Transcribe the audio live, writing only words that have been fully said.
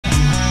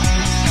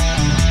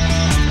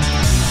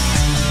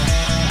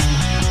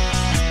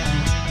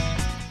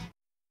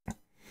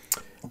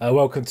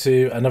Welcome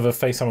to another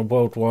FACEHAMMER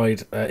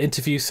Worldwide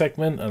interview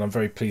segment, and I'm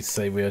very pleased to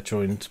say we are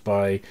joined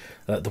by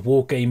the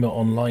Wargamer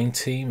Online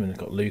team, and we've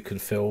got Luke and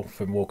Phil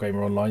from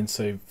Wargamer Online.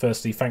 So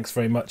firstly, thanks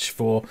very much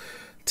for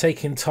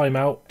taking time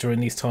out during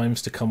these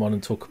times to come on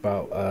and talk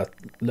about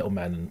little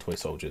men and toy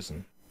soldiers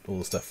and all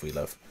the stuff we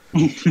love.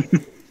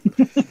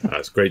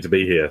 It's great to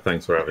be here.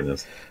 Thanks for having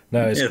us.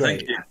 No, it's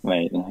great.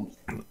 Right.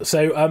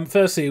 So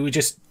firstly, we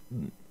just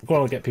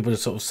want to get people to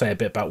sort of say a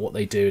bit about what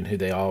they do and who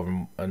they are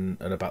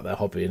and about their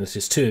hobby. And it's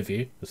just two of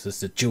you. This is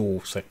the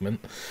dual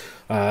segment.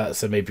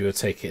 So maybe we'll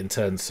take it in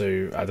turns.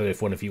 So I don't know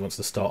if one of you wants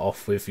to start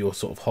off with your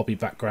sort of hobby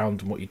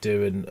background and what you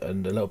do,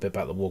 and a little bit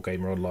about the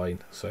Wargamer Online.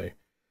 So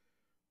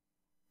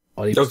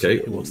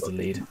okay, who wants to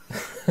lead?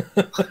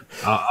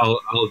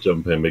 I'll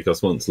jump in,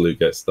 because once Luke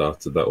gets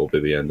started, that will be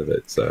the end of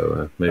it.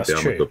 So maybe That's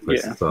I'm true. a good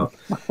place to start.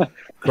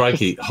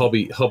 Crikey,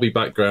 hobby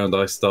background.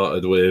 I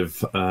started with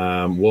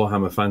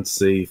Warhammer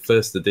Fantasy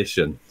First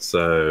Edition.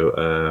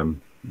 So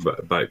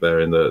back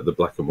there in the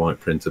black and white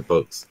printed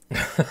books.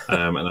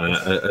 And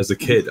I, as a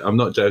kid, I'm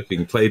not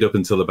joking, played up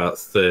until about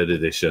third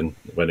edition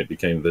when it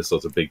became this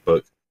sort of big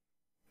book.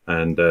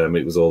 And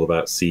it was all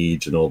about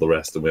siege and all the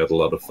rest, and we had a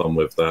lot of fun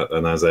with that.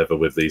 And as ever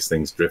with these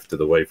things, drifted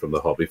away from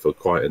the hobby for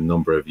quite a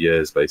number of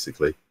years,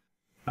 basically.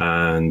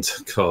 And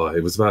God,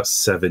 it was about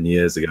 7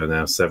 years ago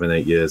now,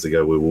 7-8 years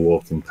ago, we were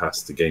walking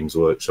past the Games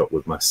Workshop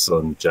with my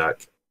son,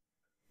 Jack.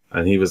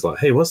 And he was like,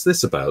 "Hey, what's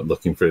this about?"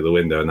 looking through the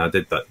window. And I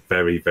did that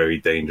very, very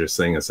dangerous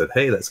thing. I said,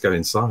 "Hey, let's go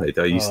inside.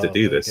 I used to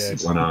do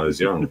this when I was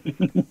young."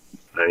 And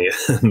yeah,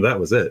 that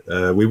was it.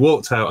 We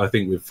walked out, I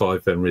think, with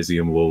 5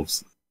 Fenrisian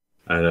wolves.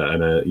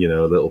 And a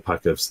little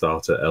pack of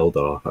starter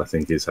Eldar, I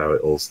think, is how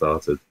it all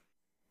started.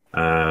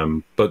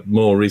 But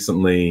more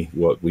recently,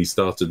 we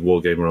started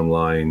Wargamer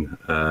Online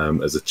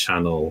as a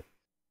channel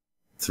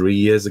 3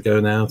 years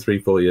ago now,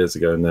 3-4 years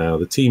ago now.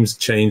 The team's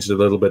changed a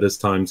little bit as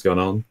time's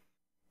gone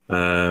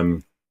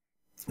on.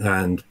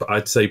 And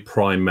I'd say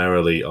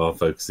primarily our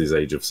focus is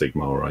Age of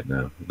Sigmar right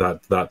now.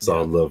 That's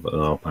our love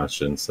and our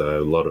passion.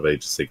 So a lot of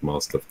Age of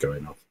Sigmar stuff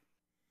going on.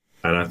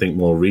 And I think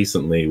more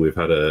recently we've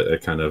had a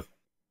kind of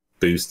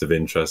boost of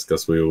interest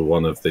because we were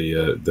one of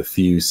the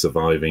few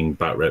surviving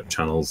BatRep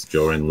channels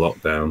during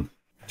lockdown,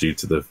 due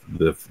to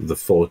the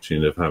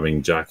fortune of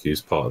having Jack,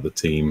 who's part of the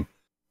team,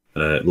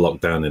 locked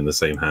down in the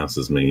same house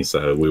as me.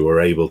 So we were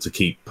able to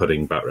keep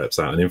putting BatReps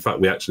out, and in fact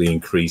we actually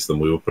increased them.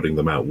 We were putting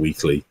them out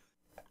weekly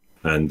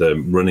and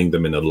running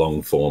them in a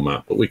long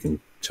format, but we can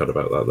chat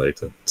about that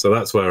later. So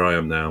that's where I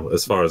am now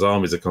as far as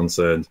armies are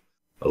concerned.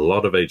 A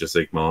lot of Age of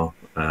Sigmar,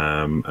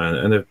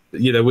 and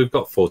we've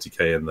got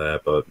 40k in there,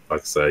 but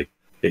like I say,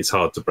 it's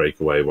hard to break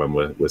away when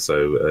we're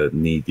so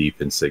knee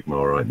deep in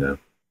Sigmar right now.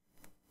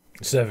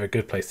 It's never a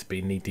good place to be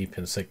knee deep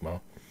in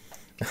Sigmar.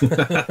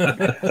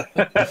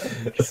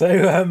 So,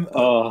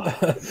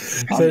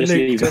 so Luke, do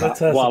you want to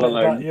tell us a bit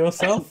about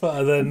yourself,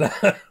 and then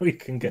we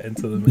can get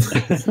into the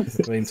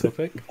main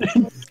topic?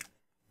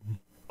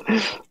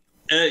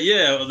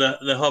 Yeah,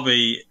 the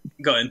hobby,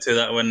 got into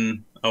that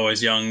when I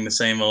was young. The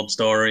same old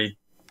story.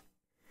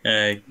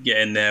 Get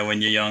in there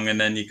when you're young,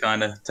 and then you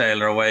kind of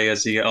tailor away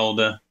as you get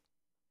older.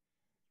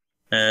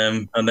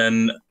 And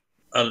then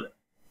I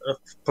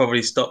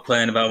probably stopped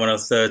playing about when I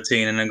was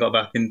 13, and then got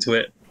back into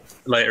it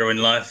later in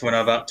life when I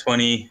was about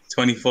 20,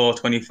 24,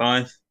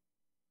 25.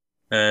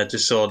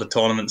 Just saw the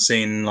tournament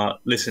scene, like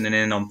listening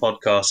in on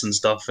podcasts and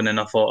stuff, and then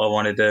I thought I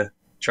wanted to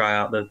try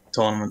out the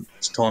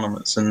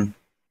tournaments, and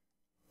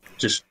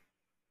just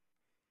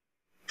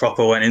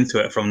proper went into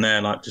it from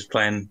there, like just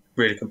playing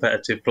really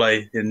competitive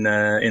play in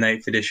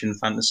 8th edition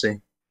fantasy.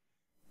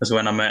 That's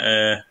when I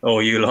met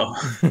all you lot.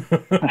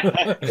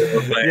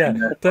 Yeah,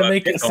 don't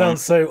make it sound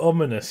so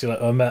ominous. You're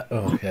like, I met,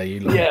 oh yeah,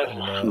 you lot.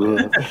 Yeah.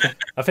 And,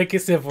 I think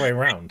it's the other way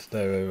around.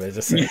 No,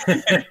 just saying.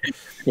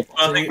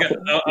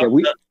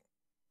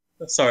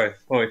 Sorry,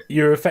 boy.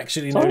 You were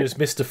affectionately known as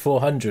Mr.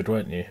 400,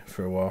 weren't you,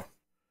 for a while?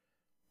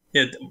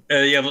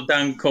 Yeah, but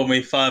Dan called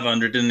me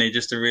 500, didn't he,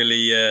 just to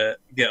really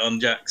get on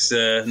Jack's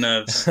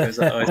nerves.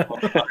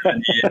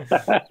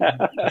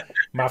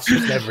 Maths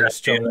was never a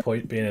strong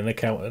point, being an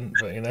accountant,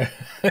 but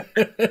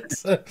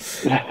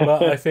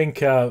but I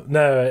think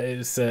no,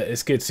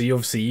 it's good. So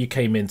you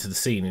came into the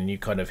scene and you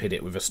kind of hit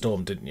it with a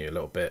storm, didn't you? A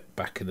little bit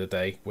back in the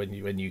day when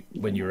you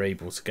were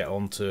able to get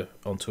onto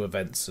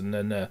events, and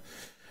then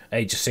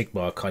Age of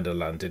Sigmar kind of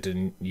landed,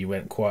 and you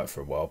went quiet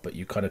for a while, but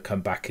you kind of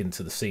come back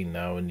into the scene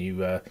now, and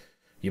you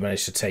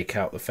managed to take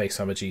out the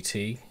FACEHAMMER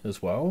GT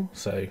as well.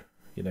 So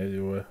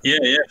you were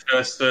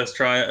first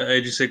try at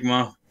Age of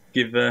Sigmar.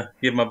 Give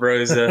my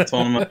bros a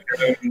tournament to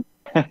go and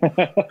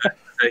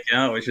take it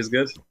out, which is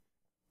good.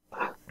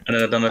 And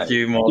then I've done a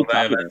few more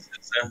events.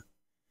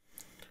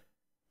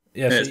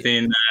 Yeah,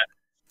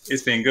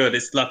 it's been good.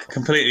 It's like a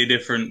completely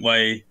different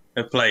way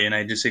of playing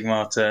Age of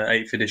Sigmar to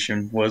 8th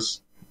edition was.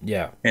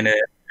 Yeah,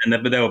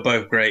 but they were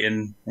both great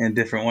in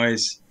different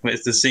ways. But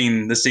it's the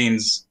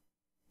scene's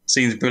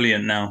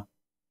brilliant now.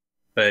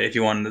 But if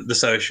you want the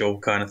social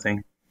kind of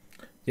thing.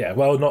 Yeah,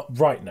 well, not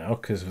right now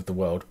because of the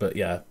world, but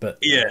yeah.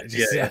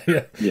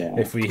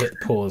 If we hit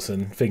pause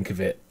and think of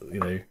it,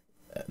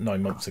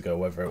 9 months ago,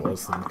 whatever it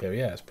was, and go,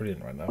 yeah, it's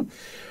brilliant right now.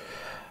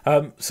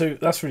 So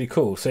that's really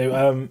cool.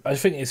 So I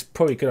think it's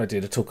probably a good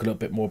idea to talk a little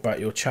bit more about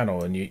your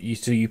channel. And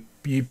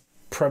you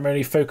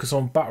primarily focus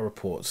on battle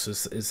reports.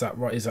 Is that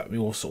right? Is that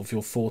your sort of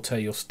your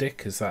forte, your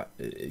stick? Is that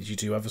you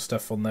do other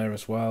stuff on there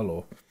as well,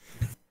 or?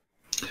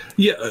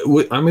 Yeah,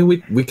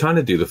 we kind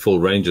of do the full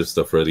range of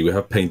stuff, really. We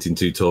have painting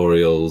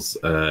tutorials,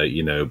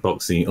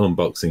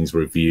 unboxings,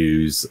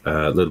 reviews,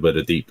 a little bit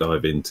of deep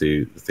dive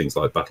into things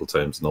like battle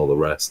tomes and all the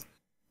rest.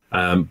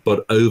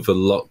 But over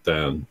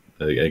lockdown,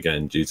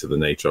 again, due to the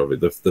nature of it,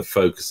 the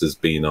focus has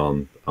been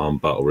on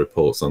battle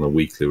reports, on a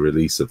weekly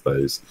release of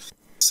those.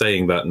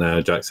 Saying that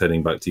now, Jack's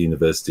heading back to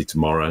university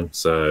tomorrow,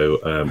 so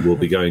we'll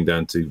be going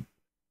down to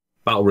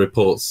battle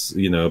reports,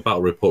 a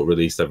battle report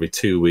released every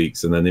 2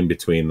 weeks, and then in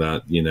between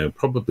that,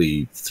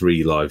 probably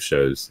 3 live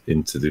shows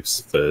into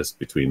this first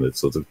between the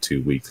sort of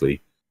 2 weekly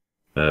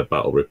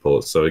battle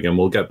reports. So again,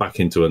 we'll get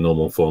back into a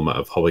normal format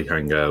of hobby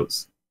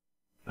hangouts,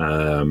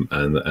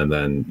 and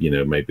then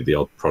maybe the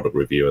odd product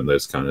review and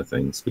those kind of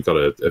things. We've got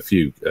a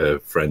few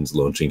friends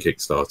launching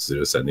Kickstarters who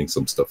are sending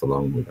some stuff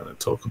along we're going to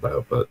talk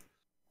about, but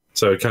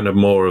so kind of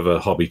more of a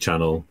hobby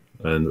channel.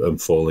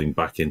 And falling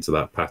back into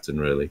that pattern,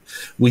 really.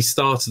 We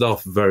started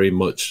off very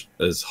much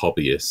as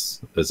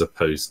hobbyists as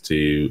opposed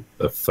to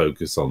a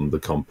focus on the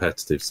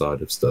competitive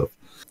side of stuff.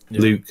 Yeah.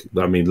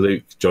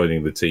 Luke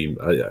joining the team,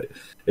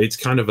 it's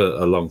kind of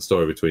a long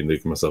story between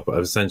Luke and myself, but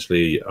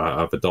essentially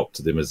I've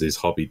adopted him as his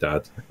hobby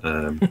dad,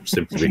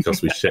 simply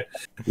because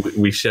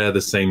we share the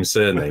same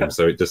surname,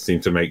 so it just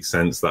seemed to make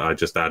sense that I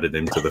just added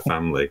him to the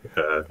family.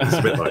 It's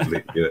a bit like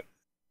Luke,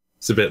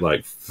 It's a bit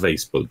like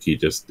Facebook. You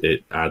just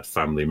add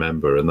family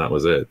member, and that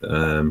was it.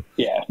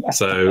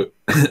 So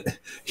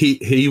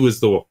he was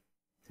the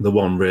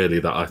one really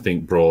that I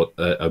think brought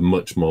a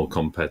much more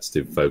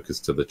competitive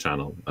focus to the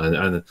channel,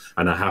 and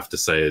I have to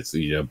say it's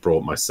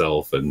brought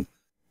myself and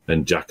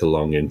Jack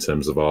along in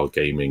terms of our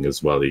gaming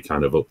as well. He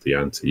kind of upped the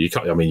ante.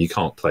 You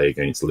can't play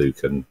against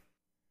Luke and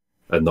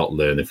not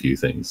learn a few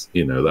things.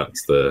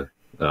 That's the.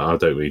 I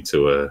don't mean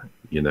to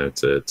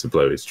to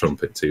blow his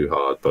trumpet too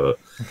hard, but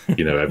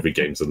every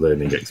game's a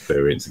learning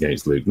experience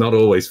against Luke. Not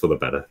always for the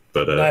better,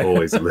 but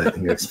always a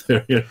learning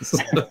experience.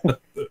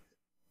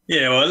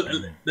 Yeah, well,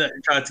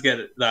 try to get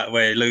it that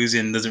way.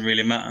 Losing doesn't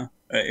really matter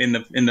in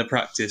the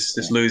practice.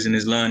 Just losing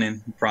is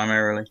learning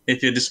primarily.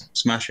 If you're just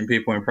smashing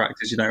people in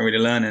practice, you don't really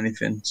learn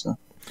anything. So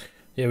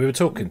yeah, we were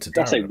talking to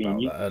Darren about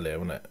that earlier,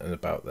 wasn't it? And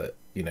about that,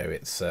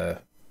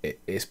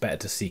 it's better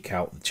to seek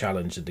out the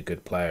challenge of the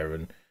good player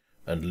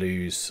and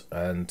lose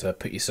and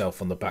put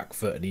yourself on the back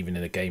foot, and even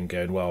in a game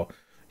going, well,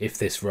 if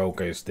this roll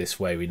goes this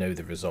way, we know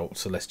the result,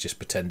 so let's just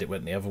pretend it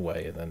went the other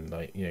way, and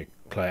then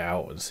play it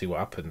out and see what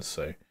happens.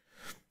 So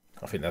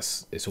I think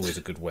it's always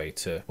a good way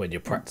to, when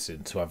you're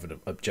practicing, to have an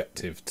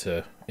objective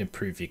to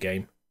improve your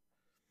game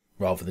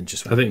rather than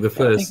just. I think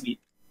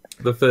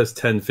the first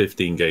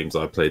 10-15 games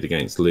I played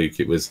against Luke,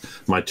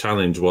 my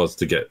challenge was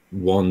to get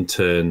one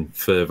turn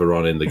further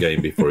on in the game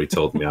before he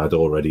told me I'd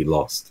already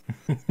lost.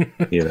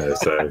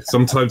 So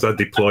sometimes I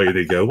deploy it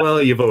and go,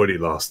 well, you've already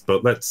lost,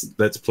 but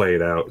let's play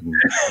it out. And,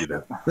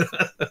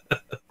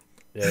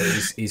 Yeah,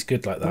 he's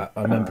good like that.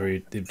 I remember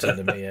him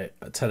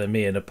telling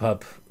me in a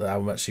pub how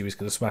much he was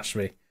going to smash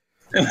me.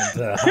 And,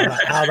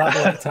 how that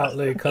worked out,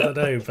 Luke, I don't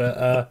know,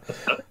 but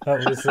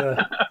that was.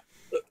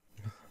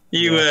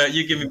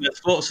 You give me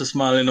best thoughts for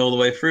smiling all the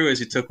way through as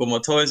you took all my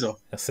toys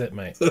off. That's it,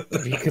 mate.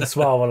 You can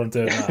smile while I'm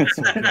doing that. It's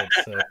all good,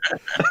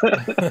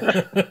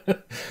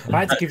 so. I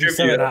had to give you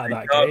something out of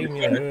that game.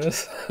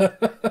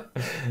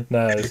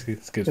 No,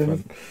 it's good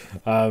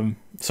fun.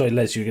 Sorry,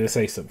 Les, you were going to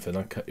say something.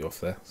 I cut you off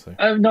there. So.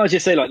 No, I was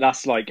just say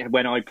that's like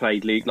when I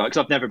played Luke. Because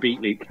I've never beat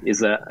Luke.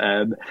 Is that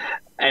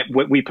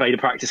we played a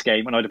practice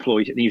game and I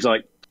deployed, and he was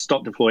like,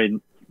 "Stop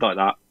deploying like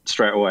that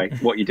straight away.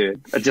 What are you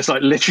doing?" And just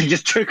like literally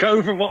just took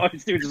over what I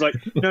was doing. Just like,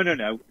 no,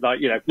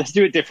 let's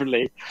do it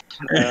differently.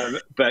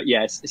 But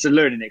yes, it's a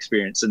learning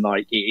experience, and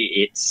like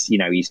it's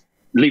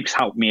Luke's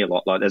helped me a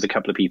lot. Like there's a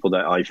couple of people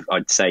that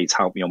I'd say has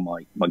helped me on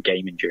my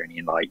gaming journey,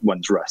 and like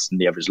one's Russ and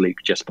the other's Luke,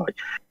 just by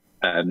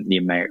the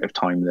amount of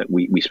time that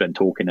we spend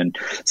talking. And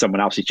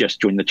someone else who's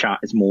just joined the chat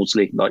is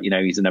Maudsley. Like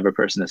he's another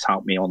person that's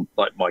helped me on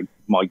like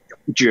my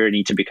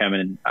journey to becoming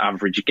an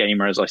average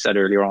gamer, as I said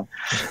earlier on.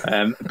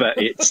 But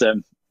it's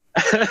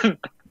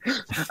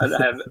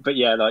but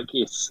yeah, like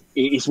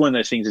it's one of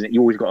those things, isn't it? You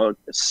always got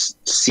to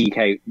seek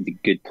out the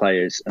good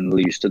players and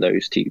lose to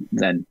those to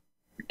then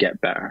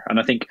get better. And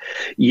I think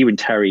you and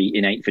Terry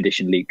in 8th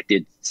edition, Luke,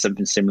 did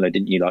something similar,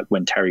 didn't you? Like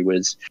when Terry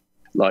was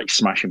like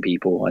smashing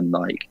people and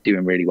like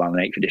doing really well in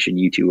 8th edition,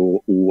 you two were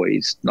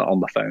always not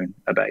on the phone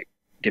about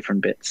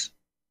different bits.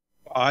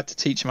 I had to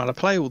teach him how to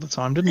play all the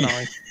time, didn't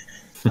I?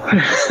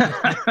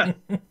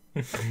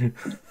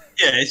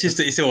 Yeah,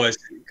 it's always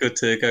good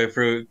to go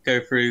through.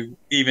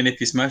 Even if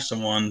you smash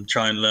someone,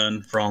 try and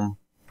learn from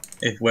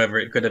whether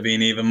it could have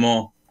been even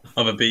more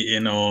of a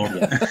beating or.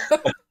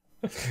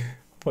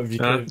 I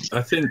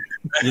think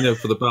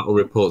for the battle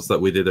reports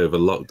that we did over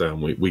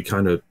lockdown, we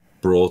kind of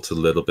brought a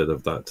little bit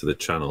of that to the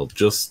channel.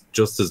 Just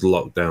as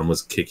lockdown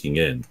was kicking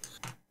in,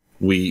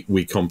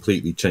 we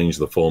completely changed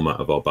the format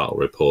of our battle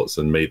reports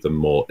and made them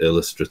more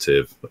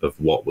illustrative of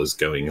what was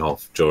going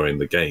off during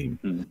the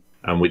game.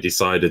 And we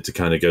decided to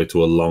kind of go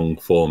to a long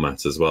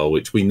format as well,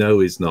 which we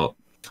know is not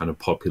kind of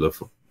popular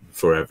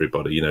for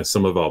everybody. You know,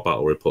 some of our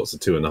battle reports are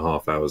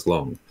 2.5 hours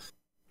long,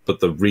 but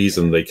the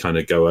reason they kind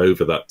of go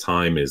over that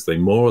time is they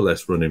more or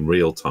less run in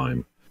real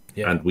time.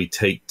 And we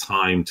take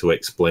time to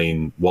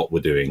explain what we're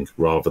doing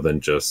rather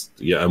than just,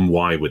 and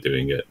why we're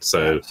doing it.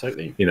 So,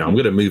 you know, I'm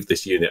going to move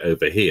this unit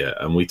over here,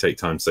 and we take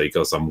time to say,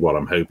 because what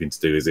I'm hoping to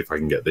do is if I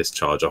can get this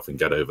charge off and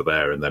get over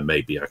there, and then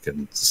maybe I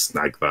can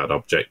snag that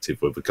objective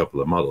with a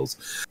couple of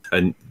models.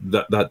 And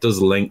that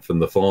does lengthen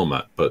the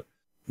format, but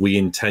we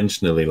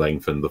intentionally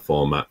lengthened the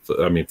format,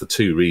 for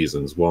two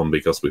reasons. One,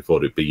 because we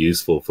thought it'd be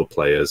useful for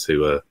players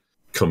who are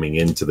coming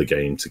into the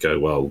game to go,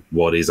 well,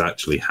 what is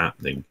actually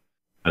happening?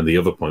 And the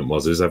other point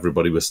was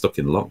everybody was stuck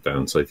in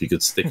lockdown. So if you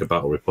could stick a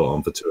battle report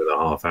on for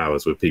 2.5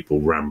 hours with people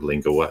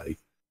rambling away,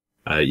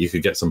 you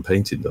could get some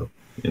painting done.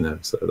 You know,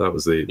 so that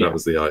was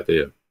the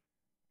idea.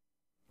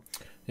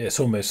 Yeah,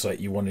 it's almost like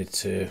you wanted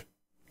to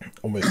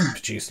almost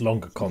produce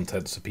longer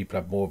content so people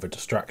have more of a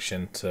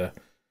distraction to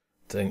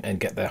and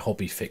get their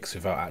hobby fix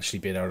without actually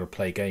being able to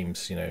play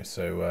games. You know,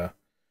 so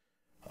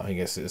I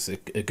guess it's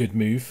a good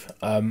move.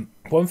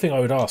 One thing I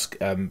would ask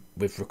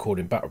with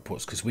recording battle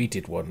reports, because we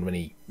did one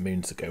many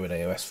moons ago when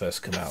AOS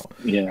first came out,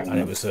 and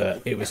it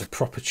was a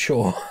proper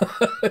chore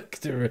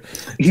to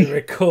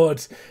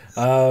record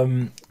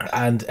and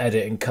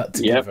edit and cut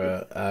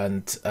together.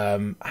 And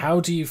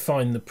how do you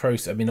find the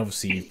process? I mean,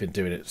 obviously you've been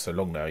doing it so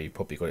long now, you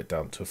probably got it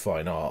down to a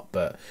fine art.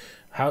 But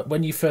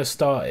when you first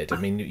started, I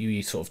mean, you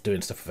were sort of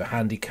doing stuff with a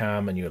handy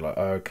cam, and you were like,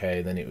 oh, okay,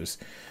 and then it was.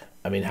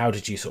 I mean, how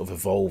did you sort of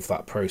evolve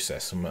that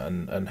process,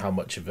 and how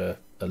much of a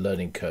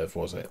learning curve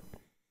was it?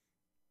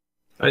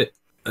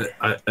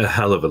 A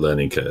hell of a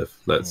learning curve.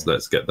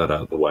 Let's get that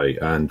out of the way.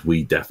 And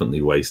we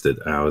definitely wasted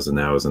hours and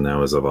hours and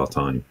hours of our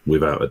time,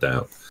 without a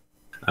doubt.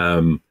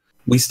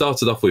 We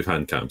started off with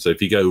hand cam. So if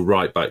you go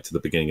right back to the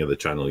beginning of the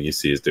channel, you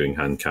see us doing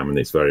hand cam, and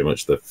it's very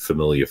much the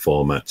familiar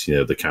format. You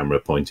know, the camera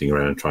pointing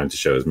around, trying to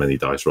show as many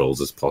dice rolls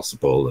as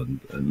possible,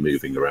 and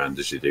moving around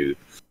as you do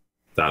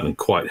that, and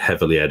quite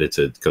heavily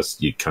edited, because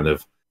you kind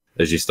of,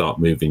 as you start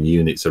moving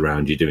units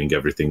around, you're doing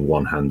everything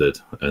one-handed,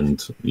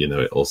 and you know,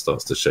 it all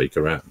starts to shake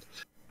around.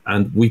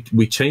 And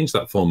we changed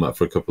that format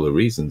for a couple of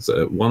reasons.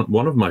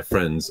 One of my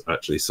friends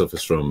actually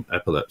suffers from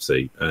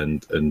epilepsy,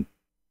 and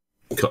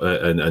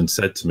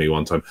said to me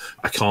one time,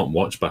 I can't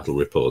watch battle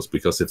reports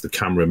because if the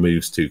camera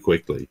moves too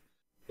quickly,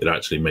 it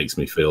actually makes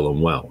me feel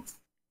unwell.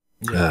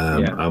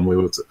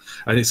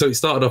 And so it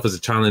started off as a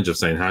challenge of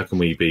saying, how can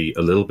we be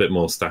a little bit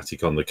more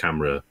static on the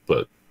camera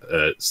but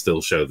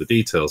still show the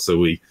details? So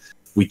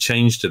we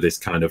changed to this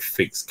kind of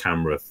fixed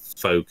camera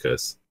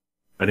focus,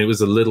 and it was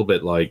a little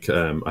bit like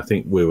I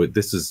think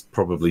this is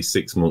probably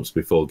 6 months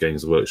before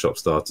Games Workshop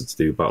started to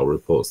do battle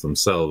reports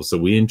themselves. So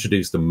we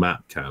introduced a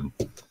map cam,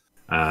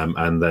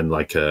 and then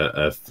like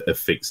a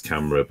fixed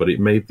camera, but it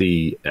made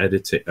the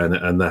editing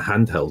and the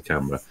handheld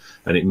camera,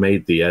 and it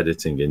made the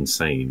editing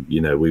insane.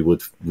 You know, we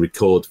would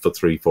record for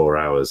 3-4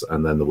 hours,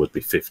 and then there would be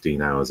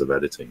 15 hours of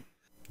editing.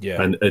 Yeah,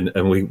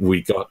 and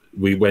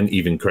we went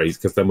even crazy,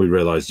 because then we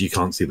realized you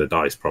can't see the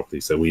dice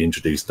properly, so we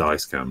introduced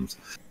dice cams,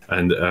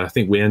 and I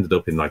think we ended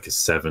up in like a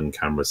 7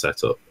 camera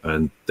setup,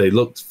 and they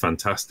looked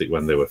fantastic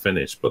when they were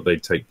finished, but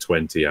they'd take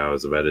 20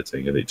 hours of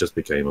editing, and it just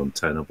became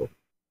untenable.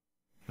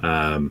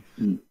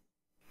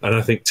 And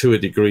I think to a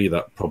degree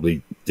that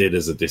probably did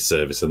us a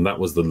disservice, and that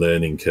was the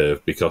learning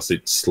curve, because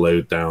it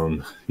slowed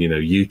down. You know,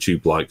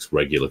 YouTube likes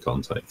regular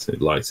content; it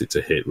likes it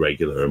to hit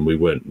regular, and we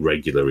weren't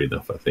regular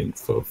enough, I think,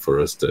 for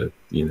us to,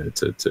 you know,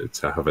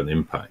 to have an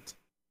impact.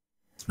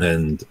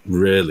 And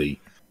really,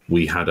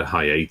 we had a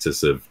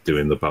hiatus of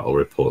doing the battle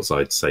reports,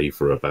 I'd say,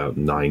 for about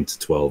 9 to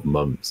 12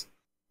 months,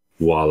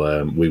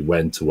 while we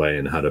went away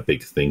and had a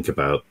big think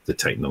about the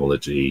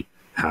technology,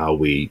 how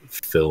we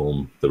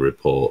film the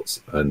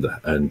reports,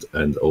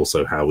 and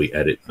also how we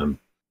edit them.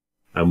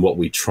 And what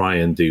we try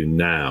and do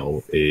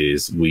now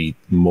is we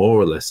more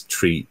or less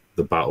treat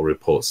the battle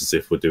reports as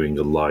if we're doing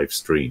a live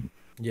stream.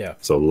 Yeah.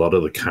 So a lot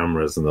of the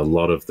cameras and a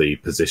lot of the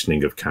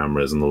positioning of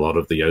cameras and a lot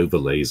of the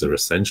overlays are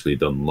essentially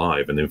done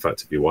live. And in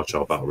fact, if you watch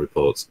our battle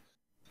reports,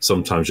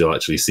 sometimes you'll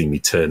actually see me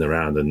turn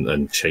around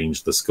and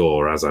change the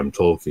score as I'm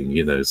talking,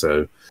 you know,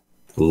 so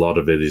a lot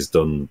of it is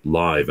done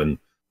live. And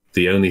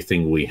the only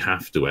thing we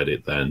have to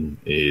edit then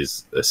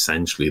is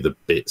essentially the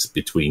bits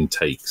between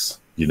takes.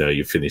 You know,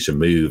 you finish a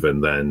move,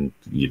 and then,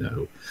 you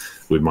know,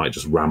 we might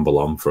just ramble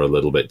on for a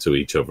little bit to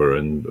each other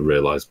and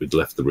realize we'd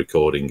left the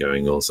recording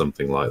going or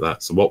something like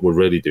that. So what we're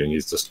really doing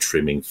is just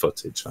trimming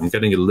footage. I'm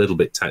getting a little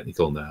bit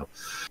technical now,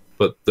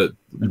 but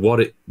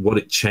what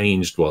it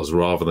changed was,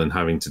 rather than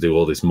having to do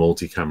all this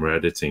multi-camera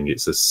editing,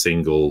 it's a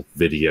single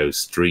video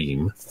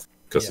stream,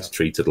 because it's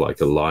treated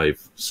like a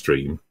live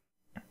stream.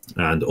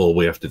 And all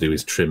we have to do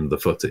is trim the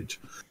footage.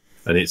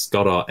 and it's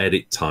got our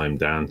edit time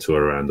down to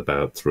around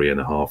about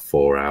 3.5,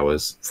 4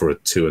 hours for a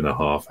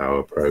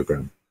 2.5-hour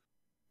program.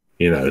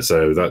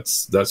 So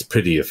that's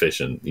pretty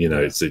efficient.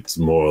 It's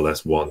more or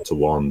less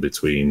 1-to-1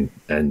 between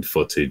end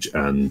footage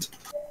and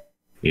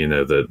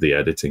the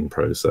editing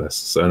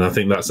process. And I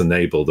think that's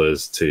enabled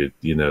us to,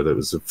 that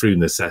was through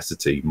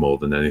necessity more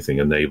than anything,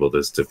 enabled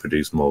us to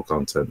produce more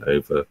content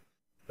over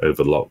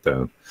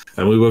lockdown.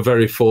 And we were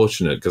very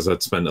fortunate because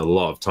I'd spent a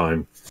lot of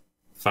time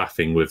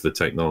faffing with the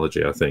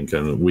technology, I think,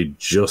 and we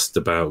just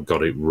about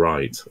got it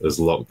right as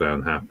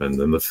lockdown happened.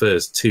 And the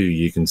first 2,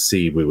 you can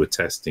see we were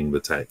testing the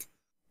tech,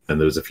 and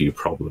there was a few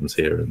problems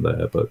here and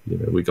there, but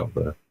we got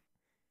there.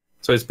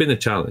 So it's been a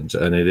challenge,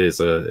 and it's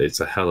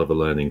a hell of a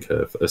learning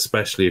curve,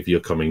 especially if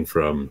you're coming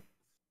from,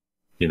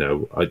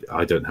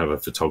 I don't have a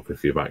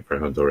photography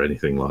background or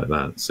anything like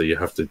that, so you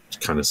have to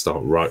kind of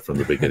start right from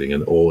the beginning,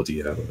 and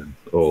audio and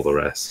all the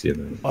rest.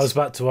 I was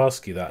about to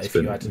ask you that, if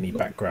you had any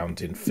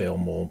background in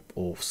film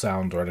or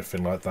sound or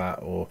anything like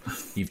that, or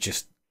you've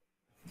just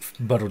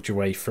muddled your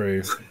way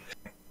through.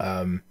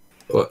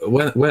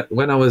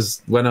 When I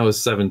was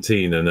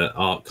 17 and at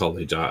art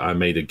college, I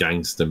made a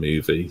gangster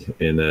movie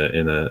in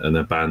an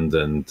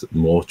abandoned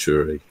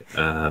mortuary.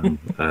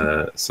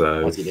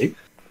 So as you do.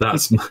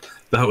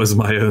 That was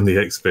my only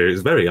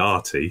experience. Very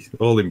arty,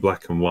 all in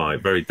black and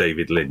white, very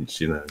David Lynch,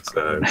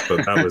 So,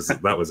 but that was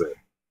it.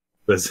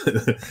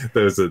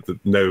 There was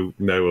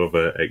no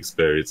other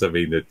experience. I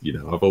mean,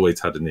 I've always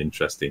had an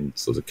interest in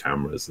sort of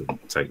cameras and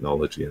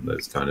technology and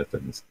those kind of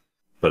things.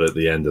 But at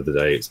the end of the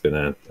day, it's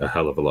been a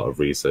hell of a lot of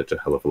research, a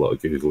hell of a lot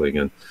of Googling.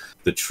 And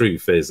the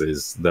truth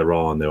is there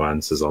are no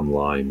answers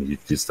online. You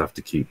just have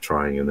to keep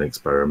trying and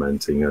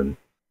experimenting. And,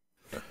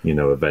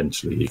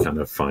 eventually you kind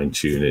of fine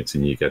tune it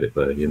and you get it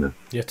there, You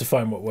have to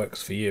find what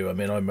works for you. I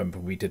mean, I remember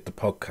we did the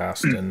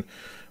podcast and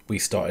we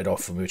started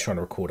off and we were trying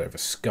to record over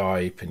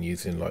Skype and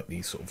using like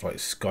these sort of like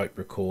Skype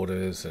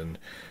recorders, and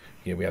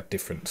we had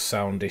different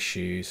sound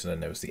issues, and then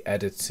there was the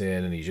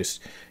editing, and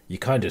you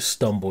kind of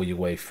stumble your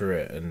way through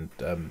it. And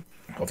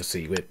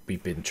obviously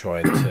we've been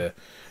trying to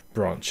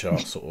branch our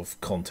sort of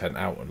content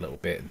out a little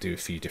bit and do a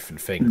few different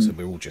things, and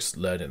we're all just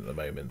learning at the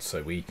moment.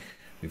 So we've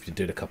been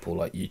doing a couple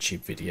like YouTube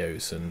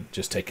videos and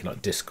just taking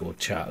like Discord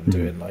chat and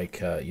doing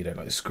like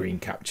like screen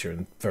capture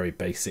and very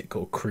basic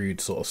or crude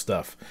sort of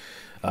stuff.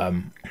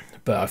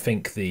 But I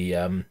think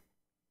it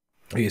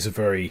is a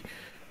very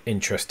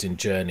interesting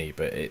journey,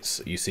 but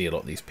you see a lot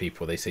of these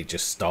people, they say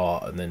just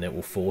start and then it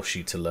will force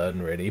you to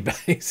learn, really,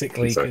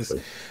 basically, because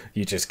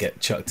you just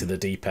get chucked to the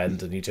deep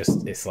end, and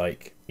it's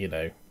like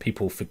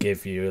people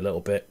forgive you a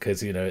little bit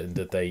because at the end of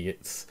the day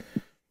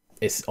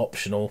it's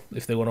optional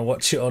if they want to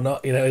watch it or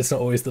not. It's not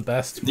always the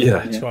best,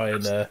 but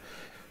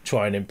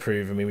try and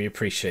improve. I mean, we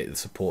appreciate the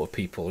support of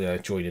people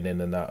joining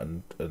in and that,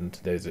 and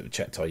those that have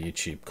checked our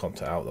YouTube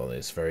content out on it.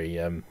 It's very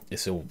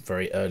it's all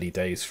very early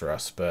days for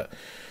us, but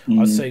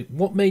I'd say,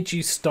 what made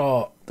you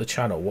start the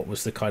channel? What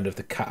was the kind of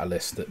the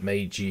catalyst that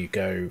made you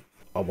go,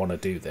 I want to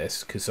do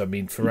this? Because I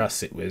mean, for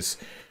us it was,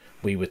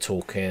 we were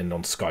talking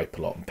on Skype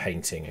a lot and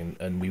painting,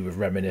 and we were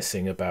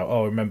reminiscing about,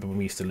 I remember when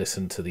we used to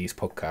listen to these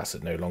podcasts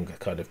that no longer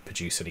kind of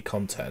produce any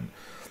content,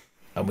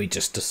 and we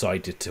just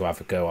decided to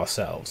have a go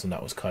ourselves, and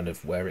that was kind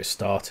of where it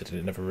started, and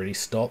it never really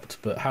stopped.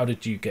 But how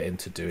did you get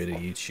into doing a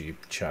YouTube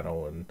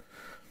channel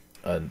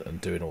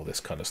and doing all this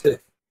kind of stuff?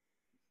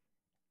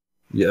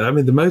 Yeah, I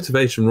mean, the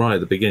motivation right at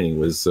the beginning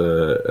was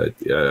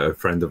a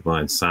friend of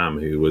mine, Sam,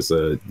 who was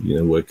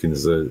working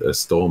as a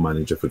store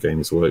manager for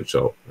Games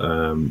Workshop,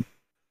 found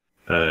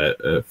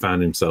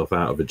himself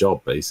out of a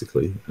job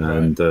basically,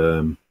 and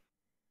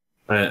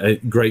a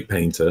great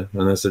painter.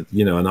 And I said,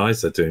 I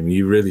said to him,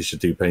 you really should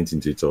do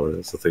painting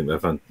tutorials. I think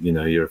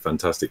they're you're a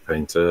fantastic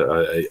painter.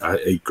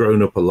 I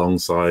grown up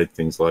alongside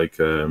things like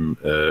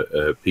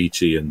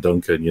Peachy and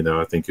Duncan.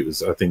 I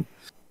think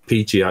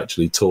Peachy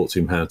actually taught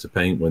him how to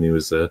paint when he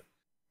was a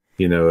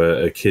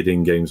kid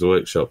in Games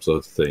Workshop sort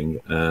of thing.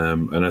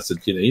 And I said,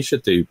 you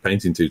should do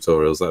painting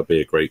tutorials. That'd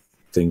be a great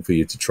thing for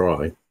you to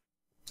try.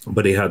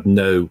 But he had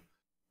no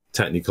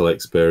technical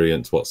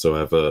experience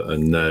whatsoever,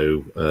 and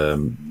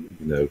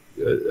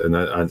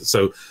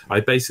so I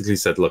basically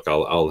said, look,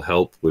 I'll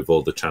help with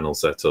all the channel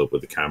setup,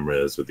 with the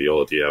cameras, with the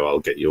audio. I'll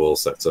get you all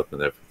set up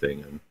and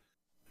everything.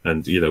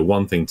 And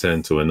one thing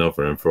turned to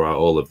another, and throughout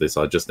all of this,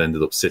 I just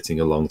ended up sitting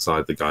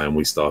alongside the guy, and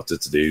we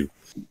started to do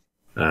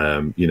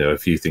a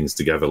few things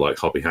together, like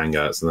hobby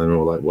hangouts, and then we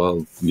were like,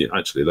 well,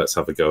 actually, let's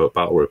have a go at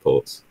battle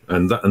reports.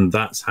 And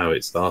that's how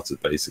it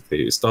started.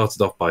 Basically, it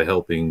started off by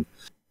helping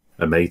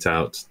a mate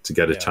out to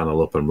get a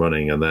channel up and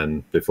running, and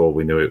then before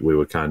we knew it,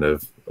 we're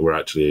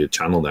actually a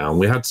channel now, and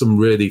we had some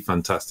really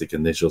fantastic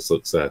initial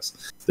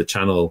success. The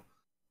channel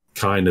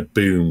kind of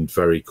boomed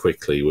very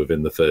quickly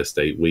within the first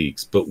 8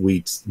 weeks, but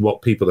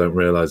what people don't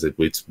realize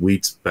is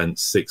we'd spent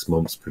 6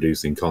 months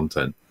producing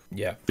content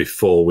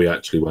before we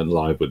actually went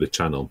live with the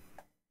channel.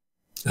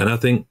 And I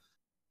think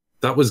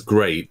that was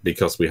great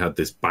because we had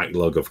this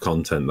backlog of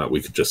content that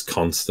we could just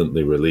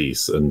constantly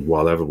release. And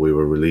while ever we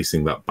were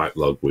releasing that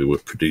backlog, we were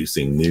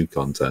producing new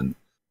content.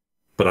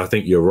 But I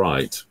think you're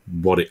right.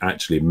 What it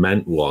actually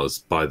meant was,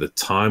 by the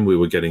time we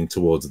were getting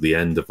towards the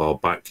end of our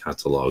back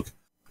catalogue,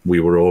 we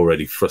were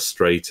already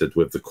frustrated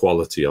with the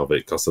quality of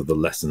it because of the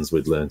lessons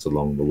we'd learnt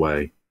along the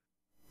way.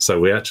 So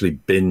we actually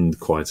binned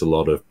quite a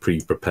lot of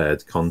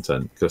pre-prepared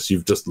content because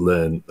you've just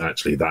learned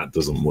actually that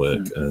doesn't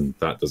work and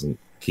that doesn't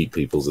keep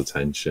people's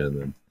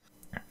attention. And,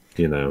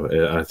 you know,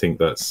 I think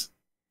that's,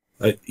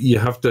 you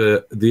have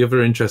to, the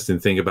other interesting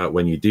thing about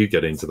when you do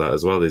get into that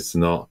as well is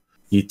not,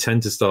 you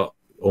tend to start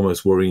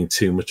almost worrying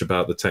too much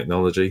about the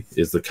technology.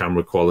 Is the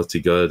camera quality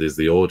good? Is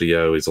the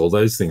audio? Is all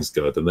those things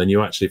good? And then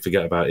you actually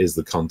forget about, is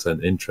the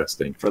content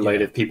interesting? For a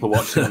load of people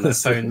watching on their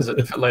phones,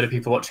 for a load of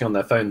people watching on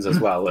their phones as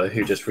well,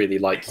 who just really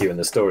like you and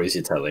the stories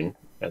you're telling,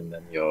 and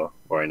then you're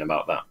worrying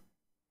about that.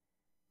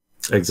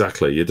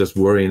 Exactly. You're just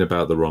worrying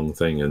about the wrong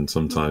thing, and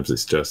sometimes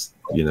it's just,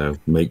 you know,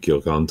 make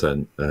your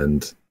content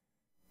and,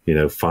 you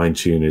know, fine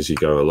tune as you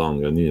go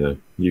along. And, you know,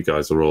 you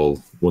guys are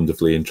all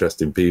wonderfully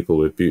interesting people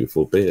with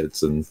beautiful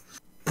beards and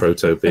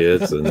proto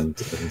beards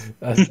and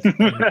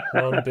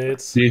long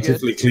beards,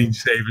 beautifully clean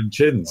shaven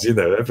chins. You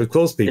know, of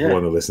course people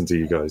want to listen to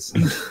you guys.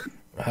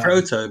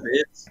 Proto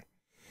beards.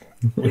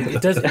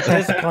 It does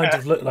kind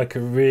of look like a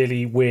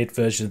really weird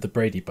version of the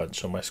Brady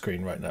Bunch on my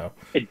screen right now.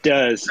 It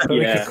does. But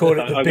we could call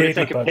it the Beardy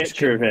take a Bunch,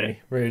 picture of couldn't it.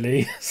 we,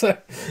 really. So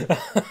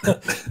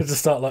just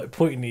start like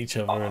pointing at each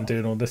other and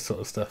doing all this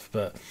sort of stuff.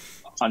 But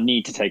I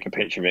need to take a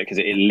picture of it because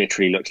it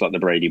literally looks like the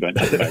Brady Bunch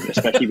at the moment,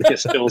 especially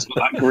because Phil's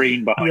got that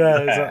green behind. yeah,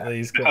 exactly.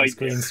 He's got this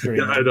green screen.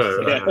 Yeah, I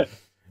know.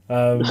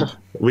 Yeah.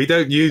 We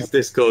don't use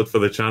Discord for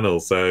the channel,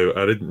 so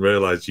I didn't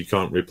realise you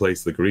can't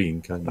replace the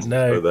green, can you?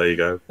 No. But there you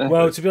go.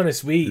 Well, to be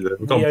honest, we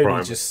only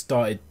Prime. just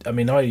started. I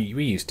mean,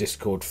 we use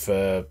Discord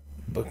for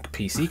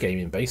PC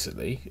gaming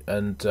basically,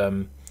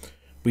 and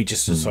we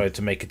just decided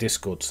to make a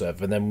Discord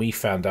server. And then we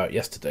found out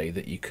yesterday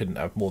that you couldn't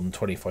have more than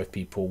 25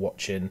 people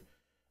watching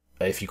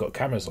if you got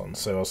cameras on.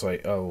 So I was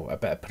like, oh, I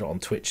better put it on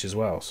Twitch as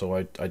well. So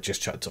I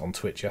just checked it on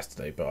Twitch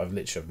yesterday, but I've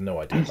literally have no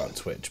idea about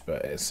Twitch.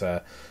 But it's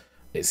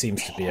it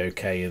seems to be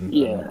okay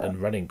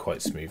and running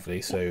quite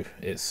smoothly. So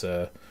it's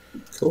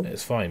Cool.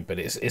 it's fine. But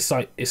it's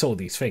like it's all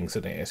these things,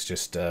 isn't it? It's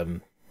just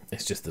the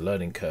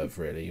learning curve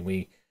really.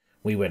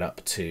 We went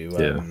up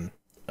to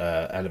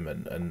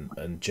Element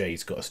and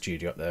Jay's got a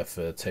studio up there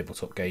for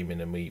tabletop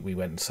gaming, and we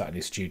went and sat in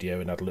his studio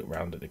and had a look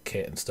around at the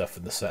kit and stuff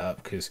and the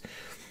setup, because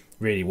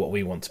really what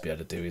we want to be able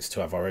to do is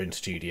to have our own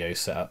studio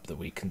set up that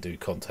we can do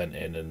content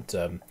in,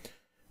 and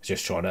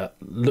just trying to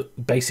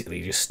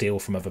basically just steal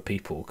from other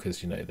people,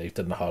 because, you know, they've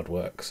done the hard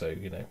work. So,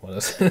 you know,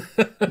 just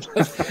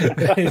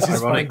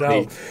find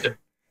out.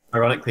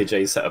 Ironically,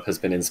 Jay's setup has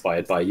been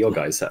inspired by your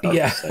guys' setup.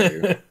 Yeah.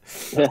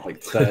 So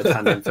like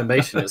third-hand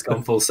information, it's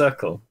gone full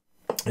circle.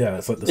 Yeah,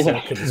 it's like the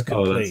circle is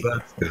complete.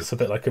 that's good. It's a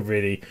bit like a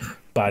really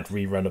bad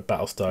rerun of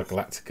Battlestar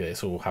Galactica.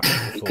 It's all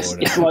happened before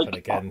and It's it'll like- happen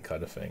again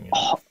kind of thing.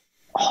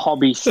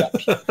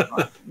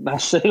 Hobbyception.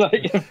 That's it.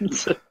 Like,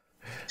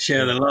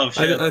 Share the love.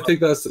 Share the I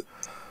think that's.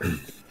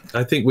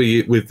 I think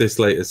we, with this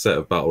latest set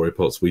of battle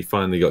reports, we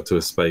finally got to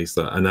a space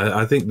that, and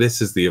I think this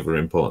is the other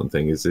important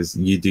thing is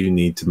you do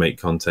need to make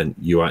content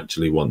you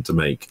actually want to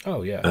make.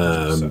 Oh yeah,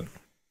 100%.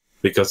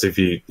 Because if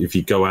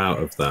you go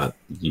out of that,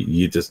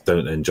 you just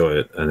don't enjoy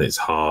it, and it's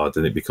hard,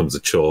 and it becomes a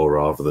chore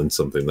rather than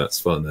something that's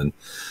fun. And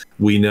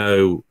we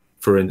know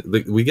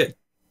we get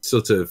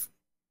sort of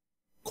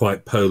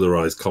quite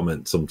polarized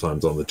comments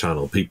sometimes on the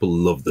channel. People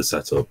love the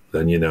setup,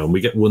 and and we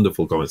get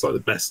wonderful comments like the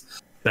best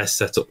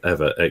setup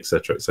ever,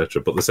 etc., etc.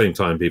 But at the same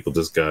time, people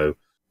just go,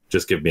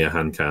 just give me a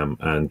hand cam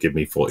and give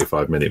me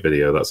 45-minute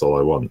video. That's all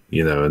I want,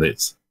 And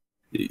it's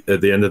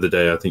at the end of the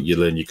day, I think you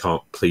learn you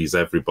can't please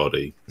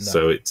everybody. No.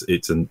 So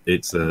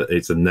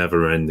it's a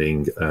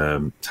never-ending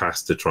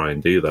task to try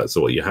and do that.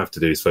 So what you have to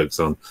do is focus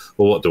on,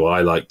 well, what do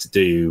I like to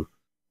do?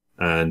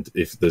 And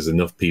if there's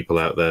enough people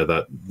out there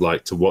that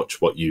like to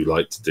watch what you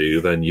like to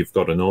do, then you've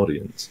got an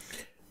audience.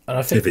 And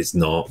I think if it's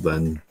not,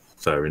 then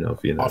fair enough.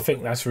 I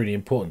think that's really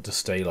important to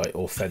stay like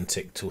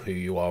authentic to who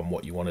you are and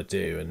what you want to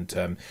do.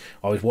 And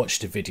I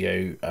watched a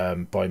video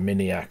by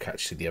Miniac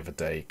actually the other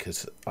day,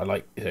 because I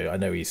like, I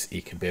know he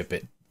can be a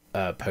bit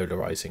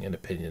polarizing in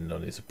opinion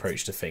on his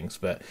approach to things,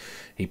 but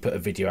he put a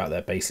video out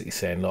there basically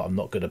saying, look, I'm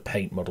not going to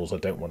paint models I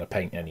don't want to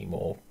paint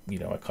anymore.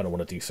 I kind of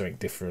want to do something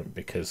different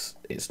because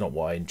it's not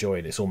what I enjoy.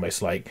 And it's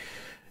almost like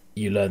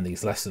you learn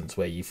these lessons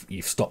where you've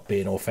stopped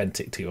being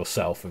authentic to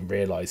yourself and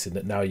realizing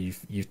that now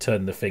you've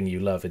turned the thing you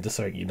love into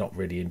something you're not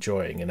really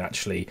enjoying, and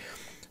actually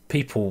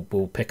people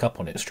will pick up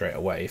on it straight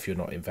away if you're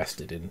not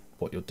invested in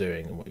what you're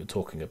doing and what you're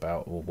talking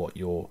about or what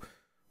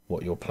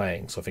you're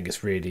playing. So I think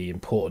it's really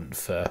important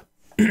for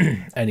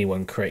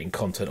anyone creating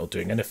content or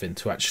doing anything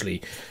to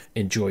actually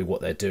enjoy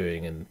what they're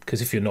doing, and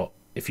because if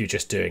you're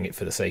just doing it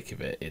for the sake of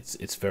it,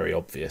 it's very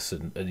obvious,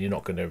 and you're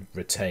not going to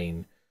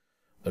retain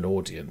an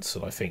audience.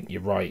 And I think you're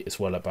right as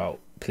well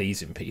about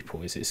pleasing people.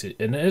 We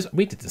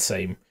did the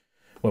same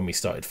when we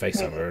started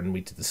FACEHAMMER, and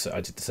I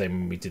did the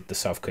same when we did the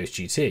South Coast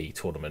GT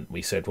tournament.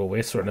 We said, well,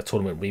 we're throwing a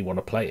tournament we want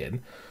to play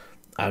in,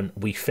 and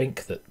we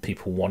think that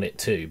people want it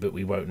too, but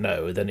we won't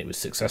know. And then it was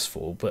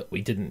successful, but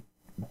we didn't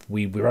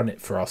we run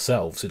it for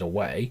ourselves in a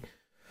way,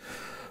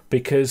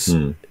 because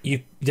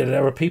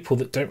there are people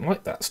that don't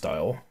like that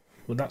style.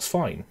 Well, that's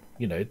fine.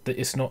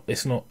 It's not they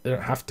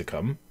don't have to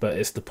come, but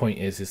it's the point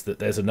is that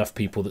there's enough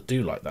people that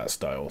do like that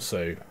style.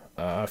 So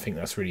I think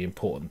that's really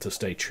important to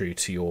stay true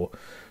to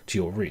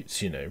your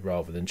roots,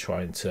 rather than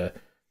trying to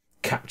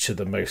capture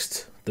the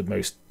most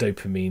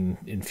dopamine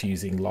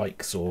infusing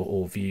likes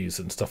or views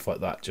and stuff like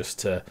that, just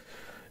to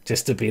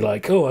be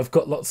like, oh, I've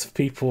got lots of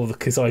people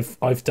because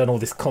I've done all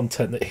this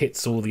content that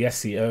hits all the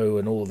SEO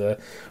and all the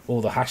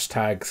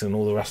hashtags and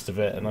all the rest of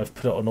it, and I've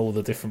put it on all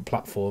the different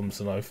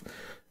platforms, and I've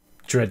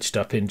dredged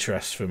up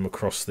interest from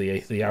across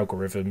the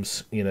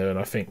algorithms, and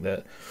I think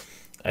that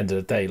end of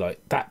the day, like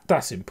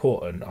that's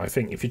important. I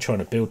think if you're trying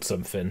to build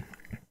something,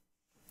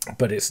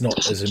 but it's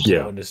not as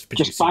important as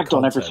producing just bagged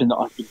content. on everything that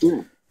I could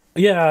do.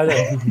 Yeah, I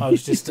know. I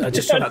just trying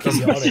to keep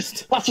you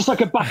honest. That's just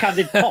like a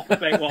backhanded pop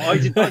about what I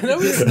did.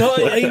 No, it's not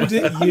aimed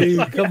at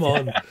you. Come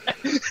on.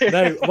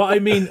 No, what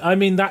I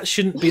mean that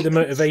shouldn't be the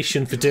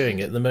motivation for doing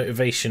it. The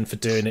motivation for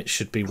doing it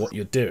should be what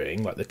you're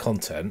doing, like the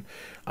content,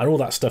 and all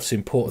that stuff's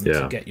important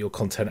to get your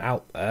content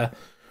out there.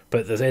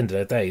 But at the end of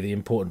the day, the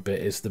important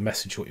bit is the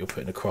message, what you're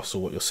putting across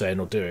or what you're saying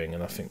or doing,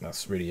 and I think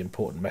that's really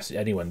important message.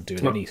 Anyone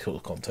doing any sort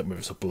of content, whether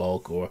it's a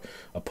blog or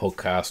a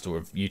podcast or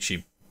a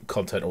YouTube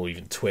content or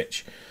even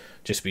Twitch,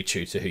 just be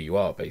true to who you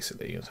are,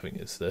 basically. I think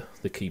it's the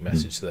key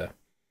message there.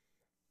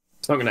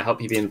 It's not going to help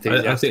you be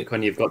enthusiastic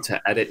when you've got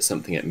to edit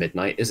something at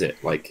midnight, is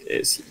it? Like,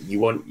 you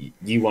want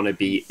to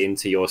be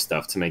into your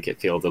stuff to make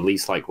it feel the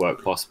least like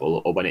work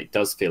possible, or when it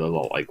does feel a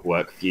lot like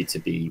work, for you to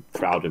be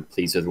proud and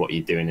pleased with what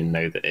you're doing and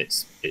know that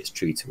it's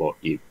true to what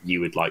you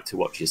would like to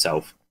watch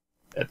yourself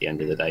at the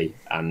end of the day.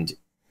 And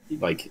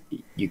like,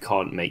 you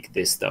can't make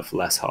this stuff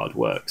less hard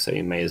work, so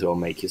you may as well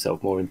make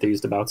yourself more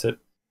enthused about it.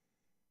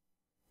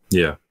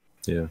 Yeah,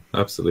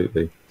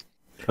 absolutely.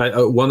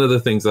 One of the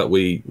things that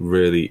we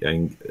really,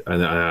 and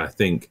I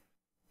think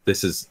it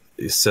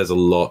says a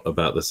lot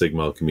about the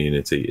Sigmar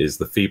community, is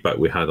the feedback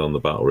we had on the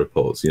battle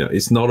reports.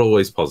 It's not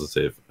always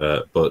positive,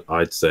 but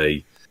I'd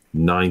say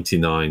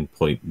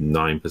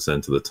 99.9%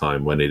 of the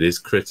time, when it is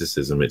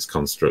criticism, it's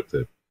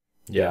constructive.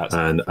 Yeah,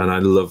 and I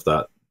love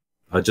that.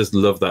 I just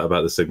love that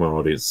about the Sigmar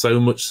audience. So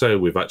much so,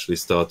 we've actually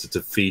started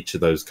to feature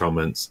those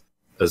comments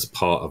as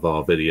part of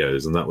our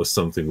videos, and that was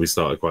something we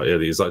started quite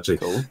early. It's actually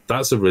cool.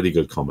 That's a really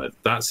good comment.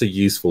 That's a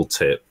useful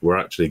tip. We're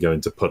actually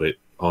going to put it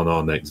on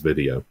our next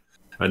video,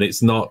 and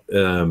it's not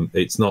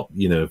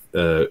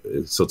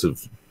sort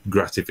of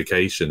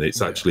gratification.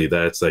 It's actually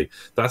there to say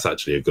that's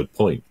actually a good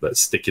point.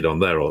 Let's stick it on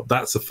there, or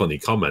that's a funny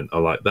comment. I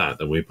like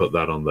that, and we put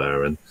that on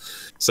there. And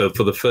so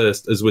for the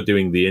first, as we're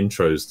doing the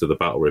intros to the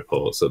battle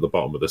reports at the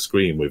bottom of the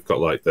screen, we've got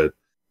like the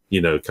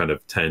kind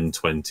of 10,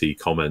 20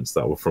 comments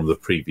that were from the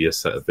previous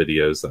set of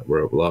videos that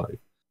were up live.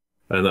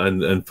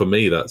 And for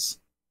me, it's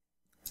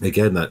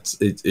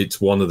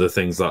one of the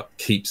things that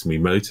keeps me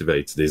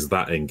motivated, is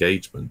that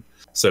engagement.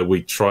 So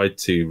we tried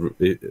to,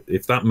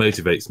 if that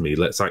motivates me,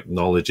 let's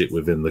acknowledge it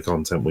within the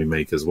content we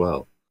make as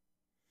well.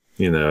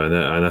 And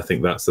I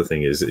think that's the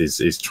thing,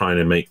 is trying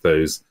to make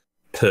those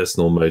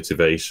personal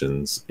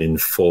motivations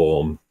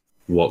inform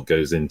what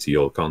goes into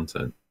your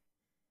content.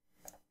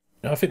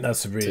 I think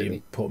that's a really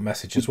important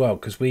message as well,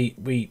 because we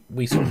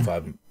sort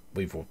of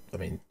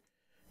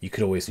you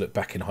could always look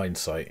back in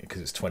hindsight,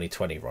 because it's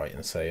 2020, right,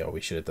 and say, oh, we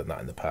should have done that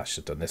in the past,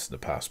 should have done this in the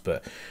past.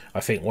 But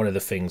I think one of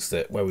the things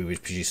that where we were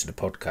producing a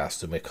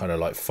podcast and we're kind of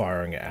like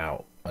firing it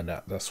out, and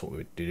that's what we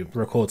would do,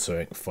 record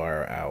something,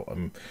 fire it out,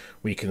 and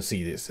we can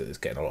see this it's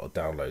getting a lot of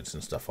downloads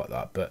and stuff like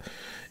that, but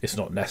it's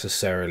not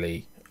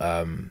necessarily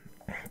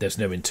there's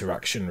no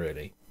interaction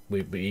really.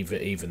 We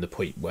even the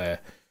point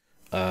where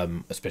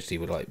especially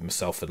with like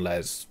myself and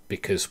Les,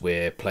 because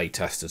we're play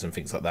testers and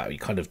things like that, we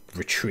kind of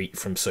retreat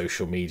from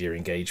social media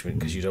engagement,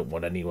 because you don't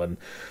want anyone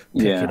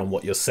picking on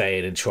what you're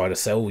saying and trying to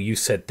say, oh, you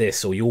said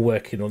this, or you're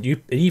working on,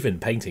 you even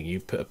painting, you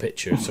put a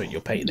picture of something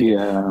you're painting,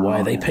 why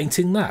are they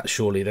painting that,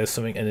 surely there's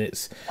something. And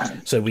it's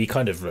so we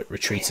kind of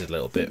retreated a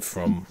little bit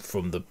from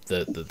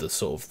the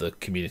sort of the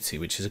community,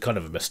 which is a kind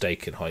of a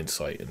mistake in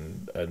hindsight,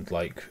 and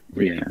like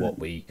really what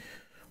we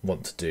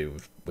want to do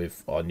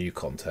with our new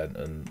content,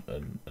 and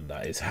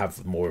that is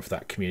have more of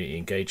that community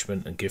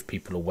engagement and give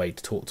people a way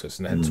to talk to us,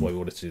 and hence why we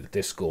wanted to do the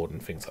Discord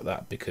and things like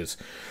that, because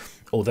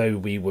although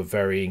we were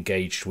very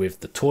engaged with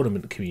the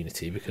tournament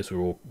community, because we're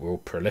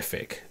all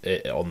prolific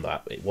on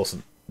that, it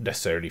wasn't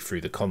necessarily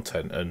through the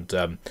content. And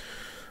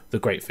the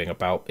great thing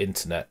about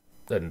internet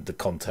and the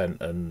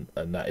content and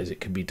that is it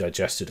can be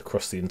digested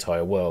across the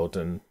entire world.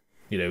 And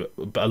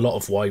but a lot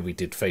of why we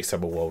did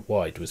FACEHAMMER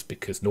worldwide was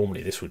because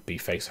normally this would be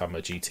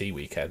FACEHAMMER GT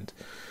weekend,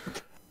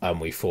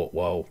 and we thought,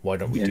 well, why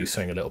don't we do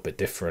something a little bit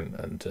different?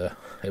 And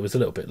it was a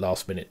little bit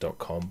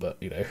lastminute.com, but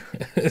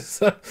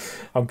so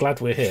I'm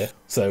glad we're here.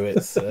 So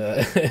it's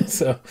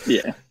it's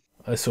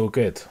all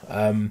good.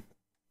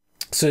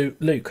 So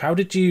Luke, how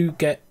did you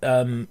get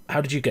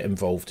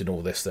involved in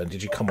all this then?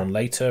 Did you come on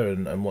later,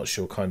 and what's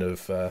your kind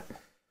of how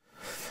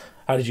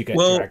did you get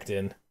dragged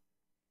in?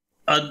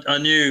 I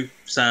knew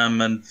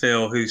Sam and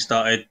Phil, who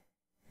started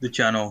the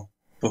channel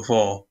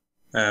before,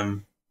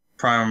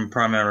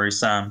 primarily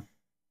Sam,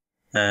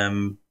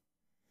 and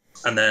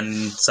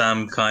then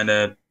Sam kind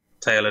of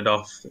tailored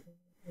off.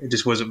 It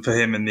just wasn't for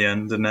him in the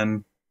end, and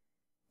then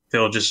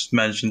Phil just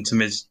mentioned to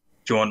me,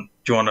 "Do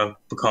you want to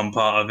become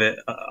part of it?"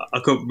 I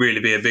couldn't really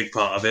be a big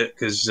part of it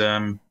because,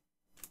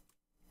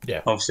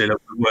 obviously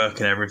work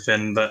and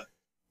everything.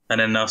 And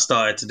then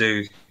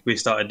we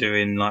started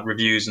doing like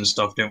reviews and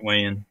stuff, didn't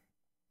we? And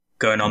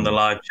going on the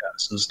live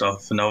chats and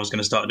stuff. And I was going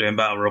to start doing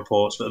battle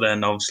reports, but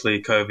then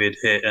obviously COVID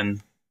hit,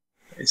 and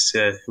it's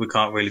we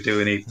can't really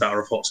do any battle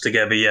reports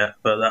together yet.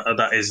 But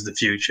that is the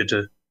future,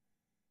 to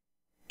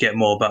get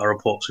more battle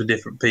reports with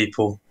different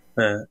people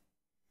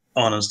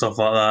on and stuff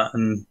like that.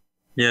 And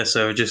yeah,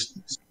 so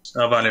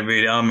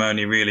I'm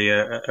only really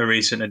a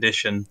recent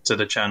addition to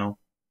the channel.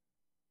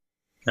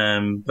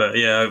 But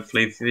yeah,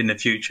 hopefully in the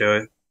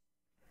future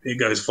it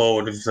goes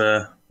forward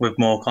with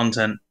more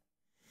content.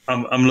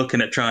 I'm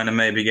looking at trying to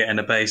maybe get in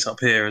a base up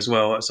here as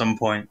well at some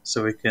point,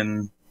 so we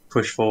can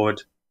push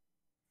forward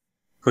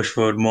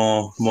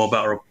more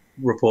battle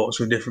reports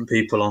with different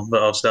people on.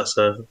 But obviously that's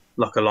a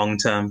long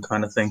term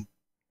kind of thing.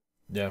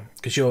 Yeah,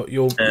 because you're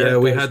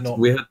we had.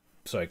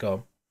 Sorry, go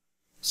on.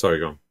 Sorry,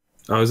 go on.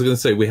 I was going to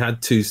say we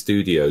had 2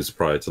 studios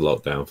prior to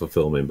lockdown for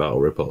filming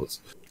battle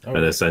reports, and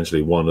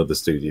essentially one of the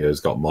studios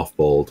got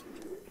mothballed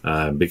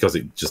because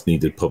it just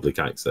needed public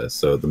access.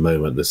 So at the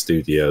moment,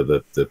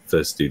 the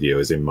first studio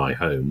is in my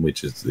home,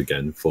 which is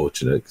again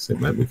fortunate because it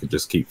meant we could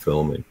just keep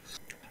filming.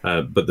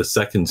 But the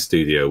second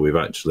studio, we've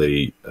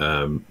actually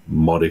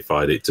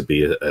modified it to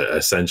be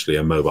essentially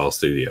a mobile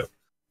studio.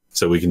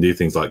 So we can do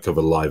things like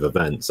cover live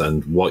events,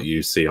 and what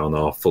you see on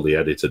our fully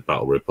edited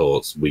battle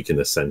reports, we can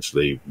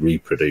essentially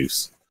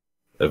reproduce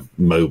of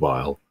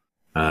mobile.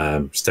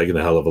 It's taken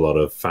a hell of a lot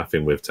of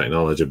faffing with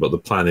technology, but the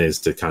plan is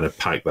to kind of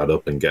pack that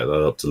up and get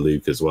that up to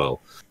Luke as well.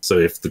 So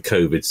if the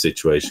COVID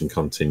situation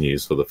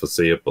continues for the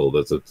foreseeable,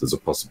 there's a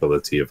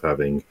possibility of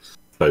having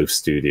both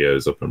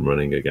studios up and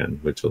running again,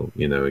 which will,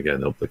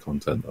 again, up the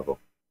content level.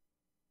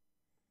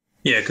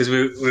 Yeah, because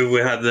we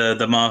had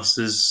the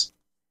Masters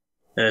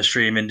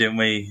streaming, didn't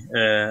we,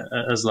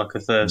 as like a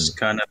first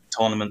kind of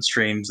tournament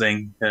stream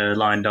thing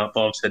lined up.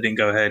 Obviously, it didn't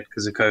go ahead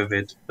because of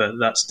COVID, but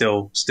that's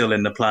still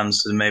in the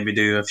plans to maybe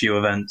do a few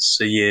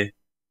events a year,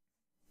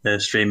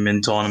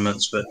 streaming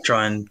tournaments, but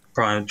try and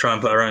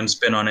put our own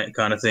spin on it,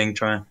 kind of thing.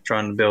 Trying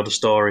to build a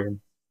story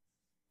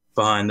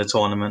behind the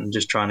tournament and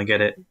just trying to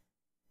get it.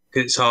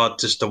 It's hard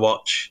just to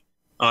watch.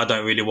 I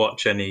don't really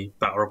watch any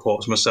battle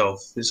reports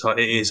myself. It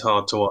is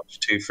hard to watch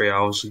 2-3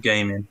 hours of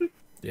gaming.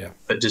 Yeah,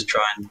 but just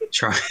try and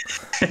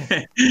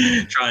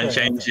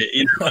change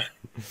it.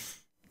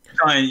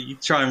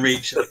 Try and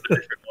reach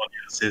different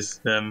audiences.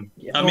 I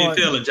mean,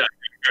 Phil and Jack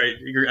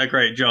do a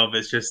great job.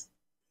 It's just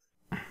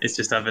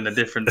having a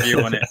different view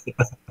on it.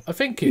 I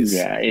think it's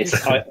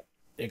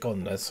go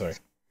on. Sorry.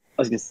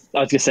 I was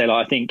gonna say,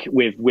 like, I think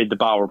with the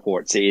battle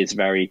reports, it is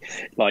very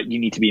like you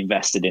need to be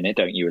invested in it,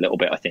 don't you? A little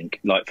bit, I think.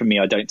 Like for me,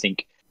 I don't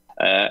think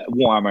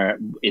Warhammer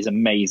is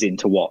amazing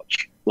to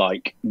watch.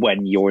 Like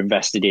when you're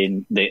invested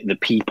in the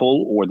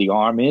people or the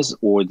armies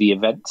or the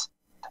event,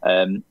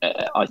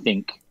 I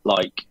think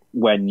like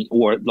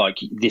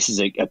this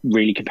is a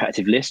really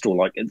competitive list, or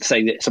like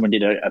say that someone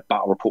did a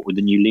battle report with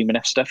the new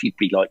Luminef stuff, you'd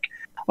be like,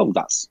 oh,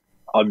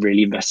 I'm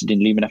really invested in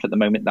Luminef at the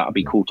moment. That would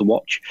be cool to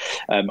watch.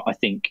 I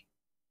think,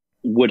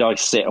 would I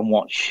sit and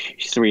watch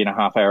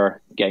 3.5 hour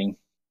game?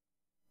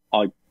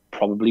 I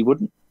probably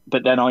wouldn't.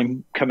 But then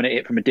I'm coming at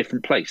it from a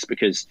different place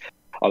because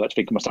I like to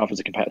think of myself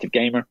as a competitive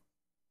gamer.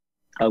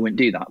 I wouldn't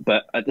do that,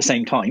 but at the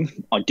same time,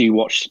 I do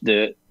watch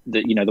the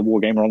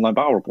Wargamer Online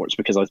battle reports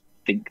because I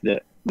think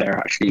that they're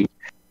actually,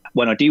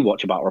 when I do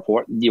watch a battle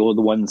report, you're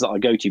the ones that I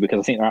go to because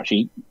I think they're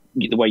actually,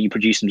 the way you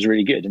produce them is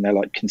really good, and they're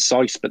like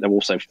concise, but they're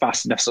also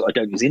fast enough so I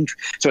don't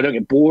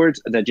get bored.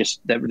 They're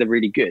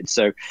really good.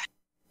 So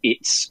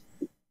it's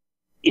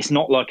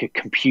not like a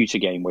computer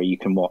game where you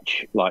can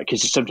watch, like,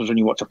 because sometimes when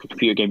you watch like a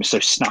computer game, it's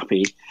so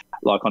snappy,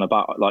 like on a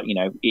battle, like,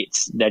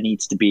 there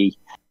needs to be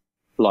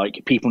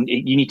like people,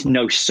 you need to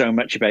know so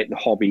much about the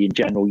hobby in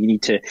general. You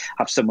need to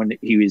have someone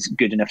who is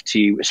good enough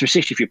to,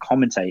 especially if you're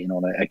commentating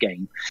on a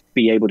game,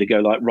 be able to go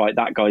like, right,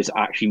 that guy's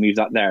actually moved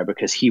that there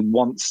because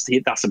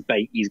that's a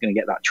bait. He's going to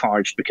get that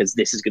charged because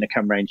this is going to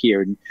come around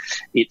here. And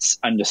it's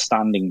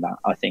understanding that,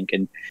 I think.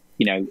 And,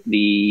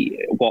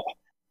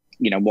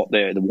 what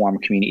the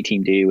Warhammer community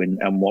team do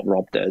and what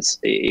Rob does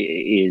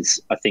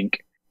is, I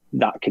think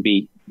that could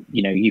be,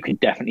 you can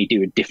definitely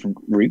do a different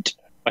route,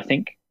 I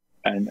think.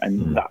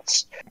 And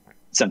that's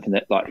something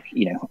that, like,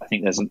 I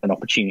think there's an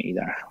opportunity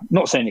there. I'm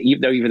not saying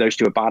that either those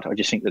two are bad. I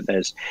just think that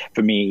there's,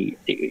 for me,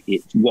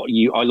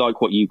 I like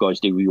what you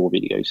guys do with your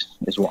videos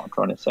is what I'm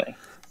trying to say.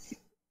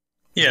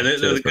 Yeah,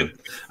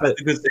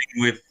 the good thing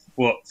with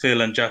what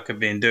Phil and Jack have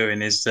been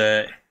doing is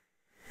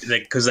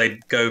because they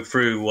go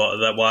through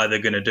why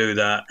they're going to do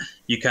that.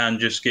 You can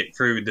just skip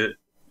through it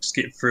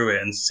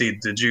and see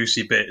the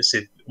juicy bits,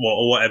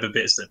 or whatever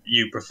bits that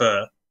you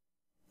prefer.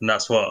 and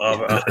that's what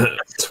I've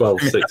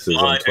 12 sixes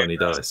on 20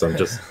 dice. I'm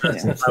just the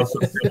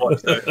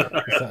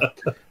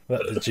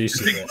juice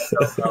of it.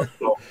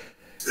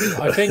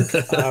 I think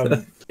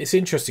it's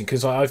interesting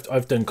because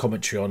I've done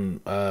commentary on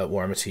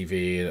Warhammer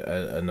TV,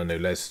 and I know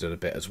Les did a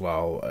bit as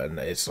well, and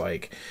it's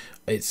like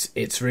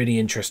it's really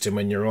interesting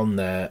when you're on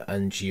there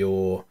and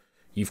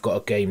you've got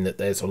a game that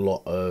there's a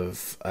lot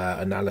of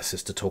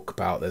analysis to talk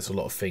about. There's a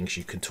lot of things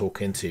you can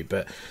talk into,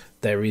 but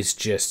there is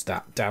just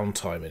that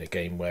downtime in a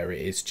game where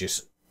it is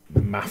just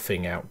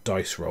mathing out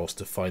dice rolls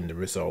to find the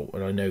result.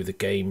 And I know the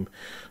game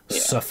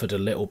suffered a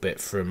little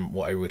bit from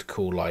what I would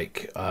call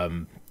like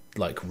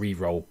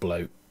re-roll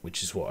bloat,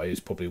 which is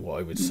probably what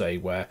I would say,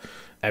 where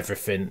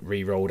everything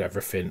re-rolled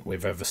everything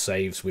with ever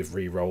saves with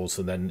re-rolls,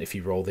 and then if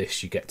you roll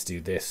this you get to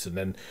do this, and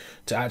then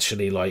to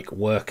actually like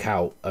work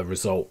out a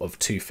result of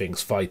two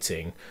things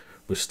fighting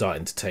was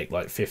starting to take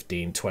like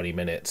 15-20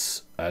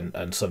 minutes,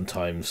 and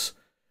sometimes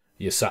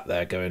you're sat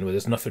there going, well,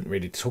 there's nothing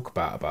really to talk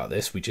about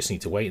this, we just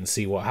need to wait and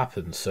see what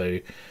happens. So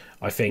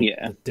I think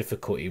the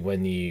difficulty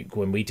when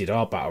we did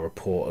our battle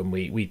report and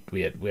we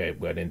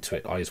went into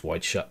it eyes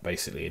wide shut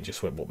basically and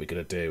just went, what we're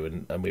going to do,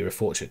 and we were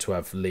fortunate to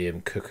have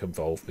Liam Cook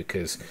involved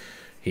because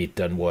he'd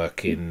done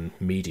work in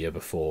media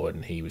before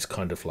and he was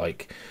kind of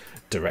like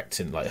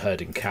directing, like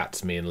herding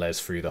cats, me and Les,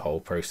 through the whole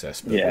process.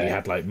 But we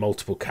had like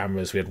multiple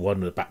cameras. We had one,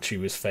 the battery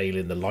was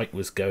failing, the light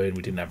was going,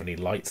 we didn't have any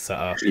lights set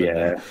up.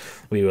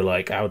 We were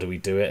like, how do we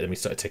do it? And we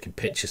started taking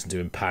pictures and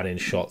doing panning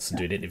shots and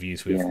doing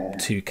interviews with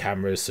two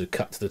cameras, so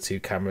cut to the two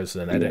cameras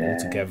and then edit all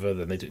together.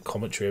 Then they did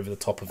commentary over the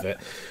top of it,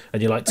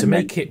 and you're like, to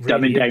make it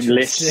really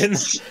interesting.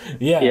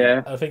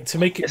 I think to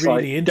make it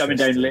really interesting,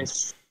 dumbing down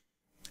lists.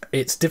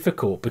 It's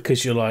difficult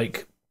because you're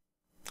like,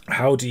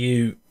 how do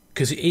you?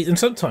 Because and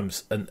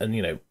sometimes and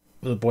you know,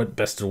 the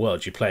best of the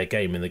world, you play a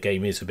game and the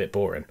game is a bit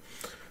boring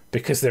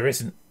because there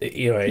isn't,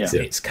 you know,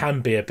 it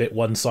can be a bit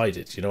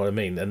one-sided, you know what I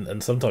mean?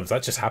 And sometimes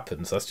that just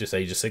happens. That's just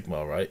Age of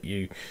Sigmar, right?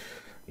 You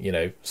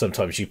know,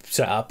 sometimes you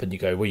set up and you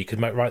go, well, you could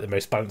write the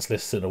most balanced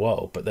lists in the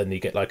world, but then you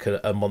get like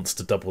a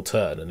monster double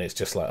turn and it's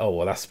just like, oh,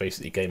 well, that's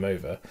basically game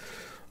over.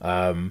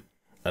 And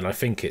I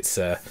think it's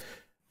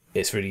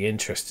really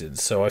interesting.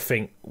 So I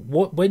think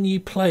when you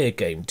play a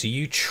game, do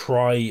you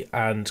try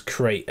and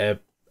create a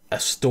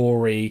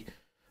story,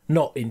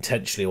 not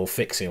intentionally or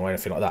fixing or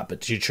anything like that, but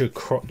do you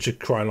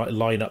try and like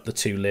line up the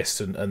two lists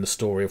and the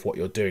story of what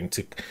you're doing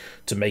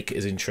to make it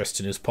as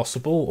interesting as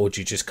possible, or do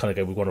you just kind of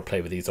go, we want to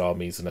play with these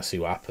armies and let's see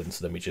what happens,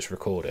 and then we just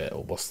record it,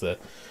 or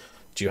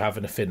do you have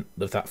anything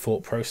of that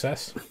thought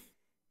process?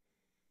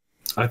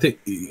 I think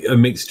a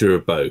mixture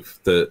of both.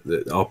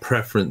 Our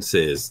preference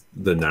is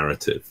the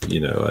narrative, you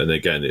know, and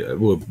again,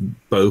 we're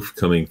both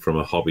coming from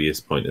a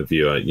hobbyist point of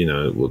view. You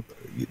know,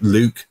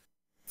 Luke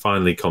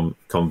finally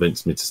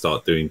convinced me to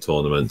start doing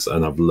tournaments,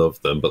 and I've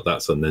loved them, but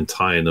that's an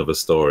entire another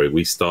story.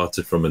 We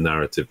started from a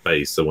narrative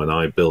base, so when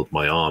I build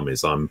my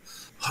armies, I'm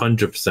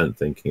 100%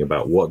 thinking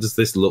about what does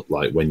this look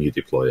like when you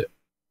deploy it,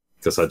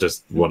 because I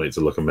just want it to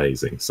look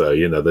amazing. So,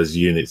 you know, there's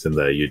units in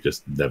there you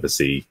just never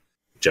see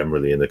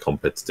generally in a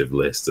competitive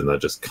list, and I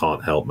just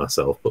can't help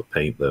myself but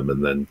paint them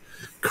and then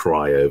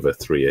cry over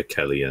 3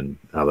 Achillean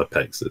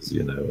Alapexes,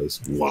 you know,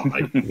 as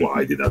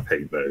why did I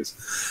paint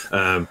those?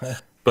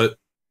 But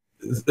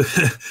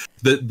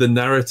the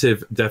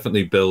narrative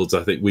definitely builds.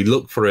 I think we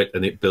look for it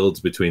and it builds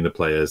between the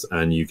players,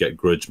 and you get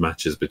grudge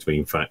matches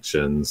between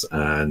factions,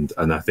 and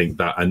I think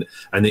that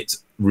and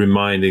it's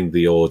reminding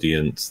the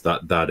audience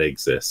that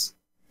exists.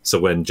 So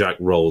when Jack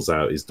rolls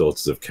out his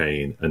Daughters of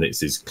Cain and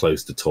it's his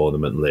close to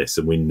tournament list,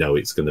 and we know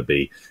it's going to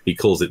be, he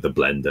calls it the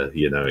blender,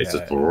 you know, it's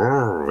just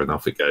and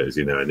off it goes,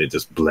 you know, and it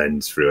just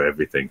blends through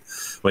everything.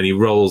 When he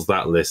rolls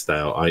that list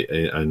out,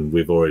 and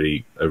we've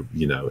already,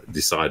 you know,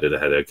 decided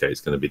ahead, okay, it's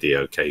going to be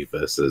DOK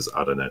versus,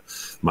 I don't know,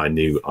 my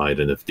new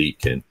Iden of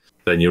Deepkin,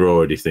 then you're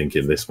already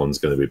thinking this one's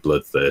going to be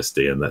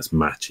bloodthirsty and let's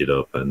match it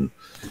up.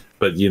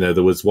 But, you know,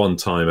 there was one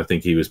time I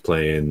think he was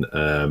playing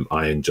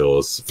Iron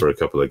Jaws for a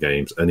couple of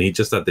games, and he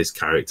just had this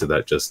character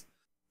that just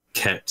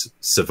kept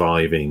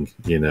surviving,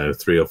 you know,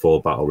 3 or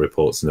 4 battle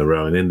reports in a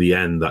row. And in the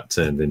end, that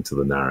turned into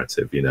the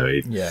narrative, you know.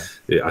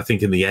 I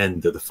think in the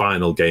end, at the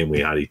final game we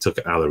had, he took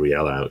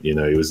Alariel out, you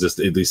know. It was just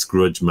this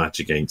grudge match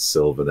against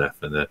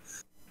Sylvaneth, and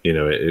you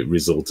know, it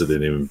resulted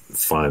in him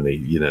finally,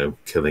 you know,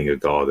 killing a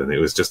god, and it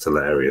was just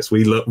hilarious.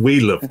 We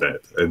loved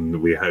it,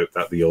 and we hope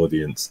that the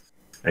audience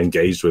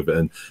engaged with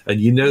it, and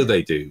you know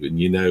they do, and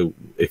you know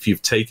if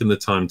you've taken the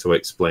time to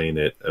explain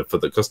it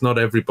because not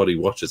everybody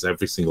watches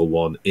every single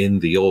one in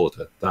the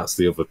order. That's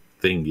the other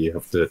thing, you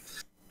have to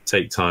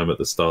take time at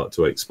the start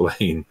to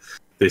explain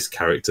this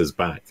character's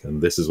back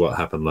and this is what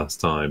happened last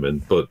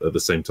time, but at the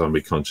same time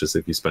be conscious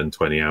if you spend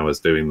 20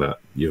 hours doing that,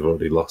 you've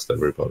already lost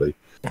everybody.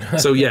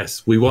 So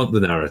yes, we want the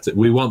narrative,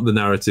 we want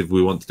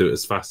to do it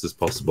as fast as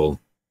possible,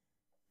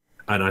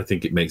 and I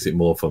think it makes it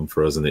more fun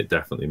for us, and it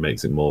definitely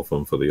makes it more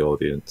fun for the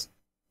audience.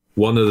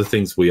 One of the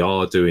things we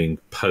are doing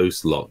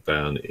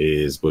post-lockdown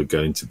is we're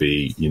going to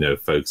be, you know,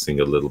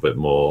 focusing a little bit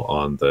more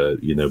on the,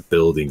 you know,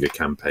 building a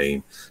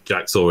campaign.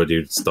 Jack's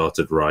already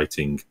started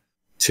writing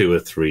 2 or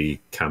 3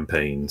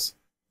 campaigns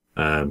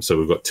So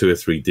we've got 2 or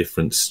 3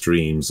 different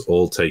streams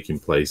all taking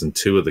place, and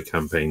 2 of the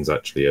campaigns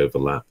actually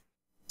overlap.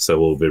 So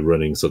we'll be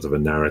running sort of a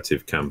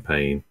narrative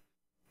campaign,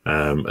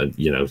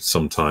 and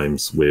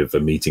sometimes with a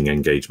meeting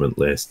engagement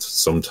list,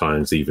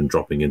 sometimes even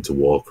dropping into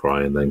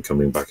Warcry and then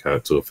coming back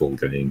out to a full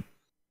game,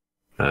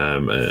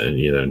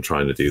 and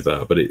trying to do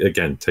that. But it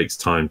again takes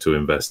time to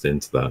invest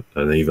into that,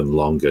 and even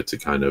longer to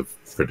kind of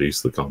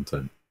produce the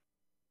content.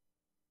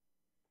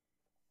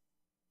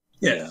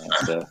 Yeah,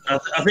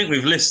 I think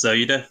with lists though,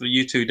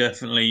 you two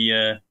definitely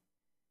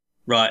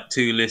write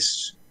 2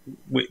 lists,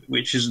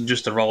 which isn't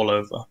just a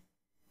rollover.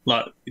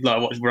 Like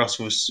what Russ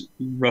was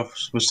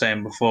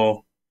saying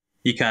before,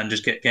 you can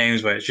just get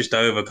games where it's just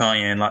over, can't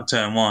you? In like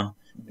turn 1.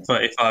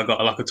 But if I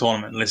got like a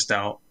tournament list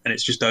out and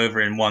it's just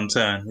over in 1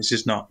 turn, it's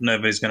just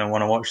nobody's going to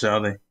want to watch that, are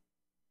they?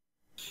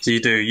 So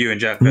you and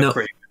Jack are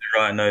pretty good at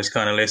writing those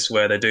kind of lists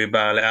where they do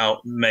battle it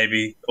out,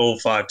 maybe all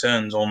 5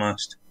 turns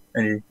almost,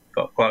 and you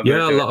got quite good.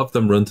 Yeah, a lot of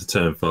them run to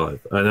turn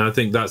 5, and I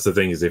think that's the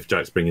thing is if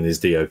Jack's bringing his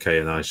DOK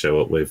and I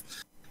show up with,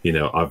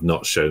 I've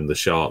not shown the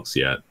sharks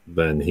yet,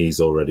 then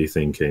he's already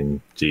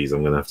thinking, geez,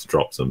 I'm going to have to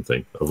drop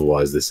something.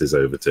 Otherwise, this is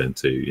over turn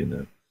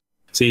 2,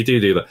 So you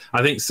do that.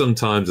 I think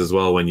sometimes as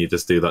well, when you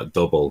just do that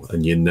double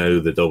and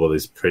the double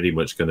is pretty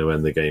much going to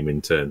end the game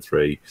in turn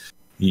 3,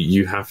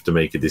 you have to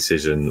make a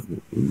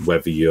decision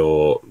whether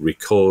you're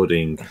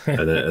recording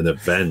an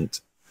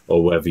event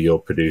or whether you're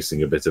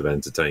producing a bit of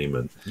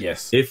entertainment.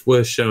 Yes. If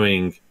we're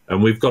showing,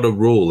 and we've got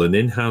an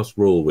in-house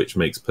rule which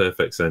makes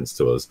perfect sense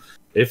to us,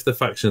 if the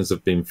factions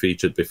have been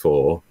featured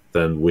before,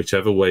 then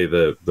whichever way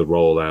the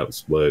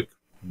rollouts work,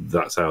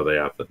 that's how they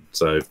happen.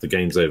 So if the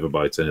game's over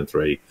by turn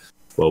 3,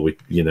 well,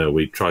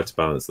 we try to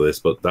balance this,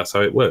 but that's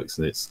how it works,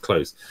 and it's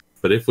close.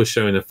 But if we're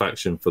showing a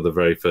faction for the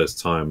very first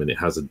time and it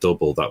has a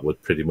double that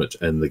would pretty much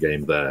end the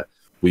game there,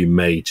 we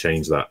may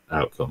change that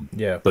outcome.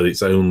 Yeah. But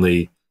it's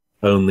only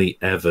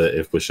ever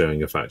if we're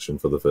showing a faction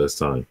for the first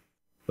time.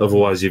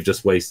 Otherwise,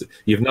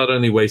 you've not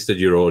only wasted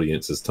your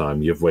audience's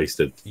time, you've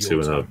wasted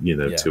 2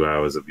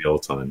 hours of your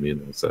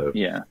time, so.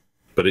 Yeah.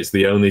 But it's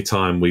the only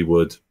time we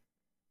would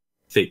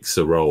fix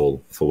a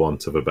role, for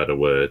want of a better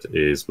word,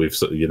 is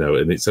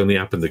and it's only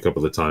happened a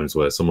couple of times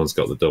where someone's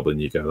got the double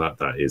and you go,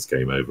 that is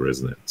game over,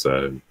 isn't it?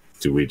 So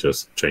do we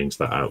just change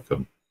that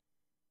outcome?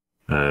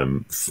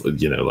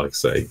 Like I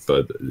say,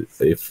 but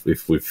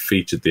if we've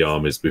featured the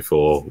armies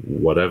before,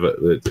 whatever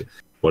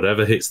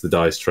hits the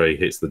dice tray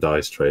hits the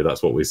dice tray.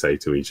 That's what we say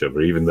to each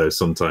other, even though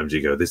sometimes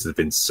you go, this has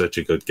been such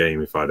a good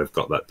game if I'd have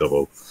got that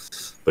double,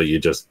 but you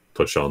just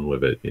push on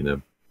with it,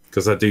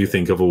 because I do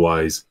think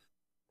otherwise,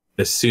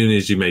 as soon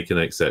as you make an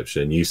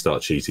exception, you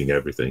start cheating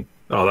everything.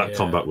 Oh, that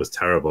combat was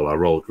terrible. I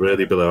rolled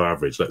really below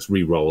average. Let's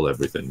re-roll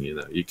everything.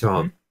 You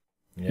can't.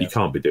 You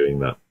can't be doing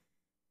that.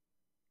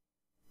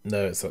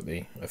 No,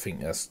 exactly. I think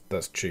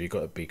that's true. You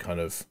got to be kind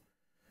of.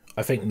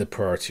 I think the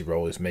priority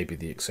role is maybe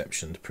the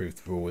exception to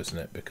prove the rule, isn't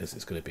it? Because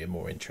it's going to be a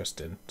more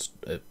interesting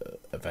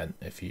event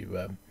if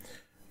you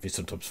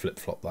sometimes flip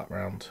flop that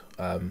round.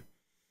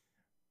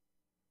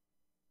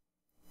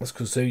 That's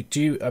cool. So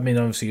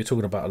obviously you're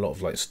talking about a lot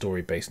of like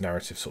story-based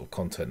narrative sort of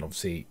content.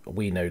 Obviously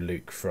we know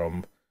Luke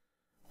from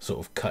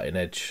sort of cutting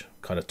edge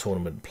kind of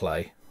tournament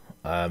play.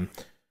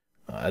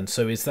 And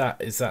so is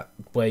that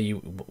where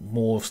you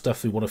more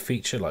stuff we want to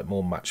feature, like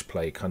more match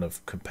play kind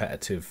of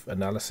competitive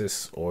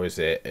analysis, or is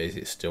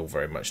it still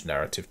very much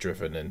narrative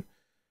driven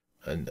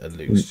and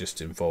Luke's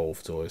just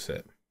involved, or is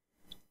it?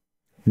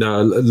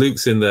 No,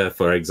 Luke's in there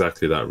for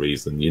exactly that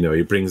reason.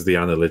 He brings the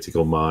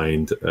analytical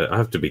mind. I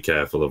have to be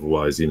careful,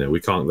 otherwise,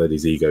 we can't let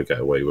his ego get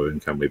away with him,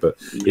 can we? But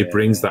it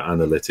brings that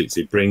analytics,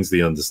 it brings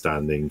the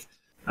understanding,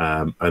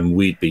 and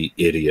we'd be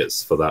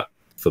idiots for that,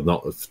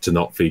 to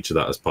not feature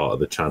that as part of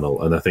the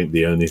channel. And I think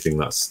the only thing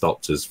that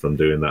stopped us from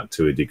doing that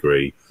to a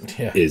degree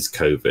is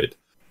COVID.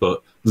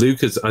 But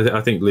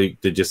I think Luke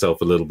did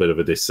yourself a little bit of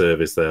a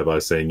disservice there by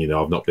saying,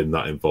 I've not been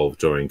that involved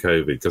during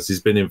COVID, because he's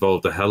been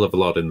involved a hell of a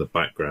lot in the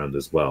background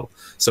as well.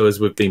 So as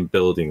we've been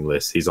building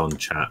lists, he's on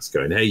chats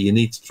going, hey, you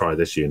need to try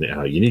this unit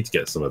out. You need to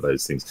get some of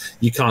those things.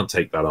 You can't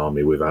take that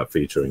army without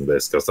featuring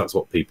this, because that's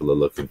what people are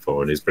looking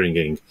for. And he's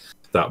bringing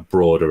that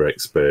broader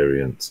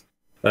experience.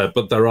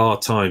 But there are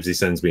times he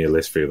sends me a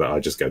list through that I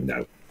just go,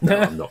 no,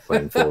 I'm not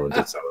playing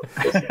 400 Salad.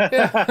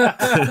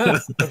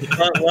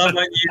 Why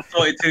won't you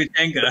 42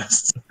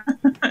 Jengas?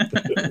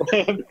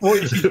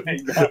 42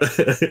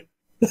 Jengas.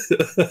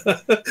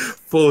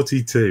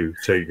 42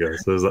 Jengas.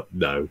 So I was like,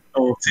 no.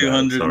 Oh,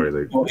 200. No, sorry,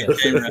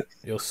 Luke.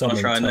 Your son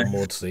Tom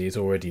Maudsley is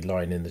already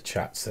lying in the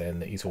chat saying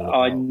that he's all about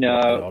I know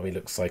what the army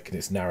looks like in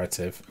its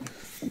narrative.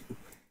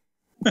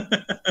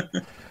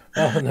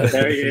 Oh no,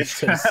 there he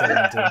is.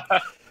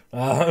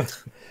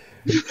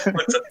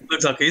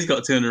 Looks like he's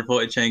got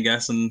 240 chain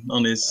gas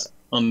on his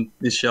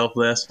shelf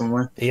there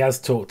somewhere. He has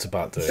talked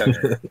about doing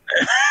it.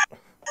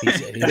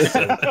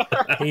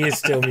 He is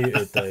still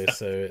muted though,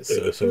 so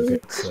it's all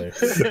good. So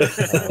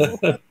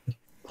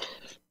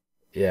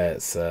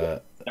it's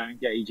don't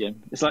engage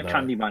him. It's like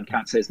Candyman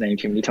can't say his name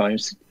too many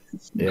times.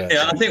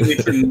 Yeah, I think we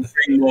can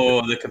bring more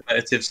of the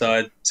competitive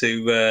side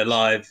to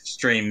live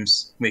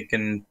streams. We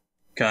can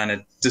kind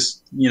of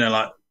just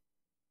like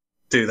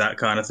do that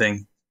kind of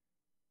thing.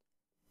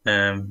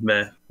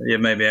 But yeah,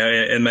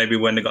 maybe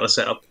when they got a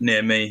setup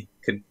near me,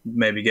 could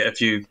maybe get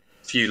a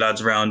few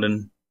lads around.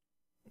 And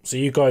so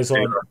you guys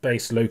aren't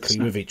based locally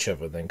with each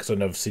other then, because I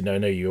know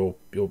you're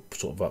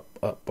sort of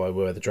up by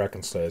where the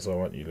Dragon Slayers are,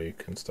 aren't you,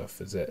 Luke, and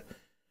stuff? Are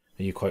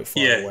you quite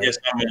far away? Yes,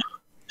 I'm in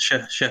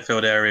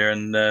Sheffield area,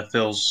 and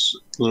Phil's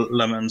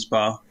Leamington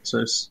Spa, so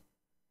it's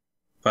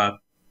about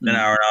an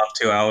hour and a half,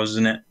 2 hours,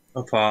 isn't it,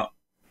 apart?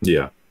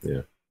 Yeah.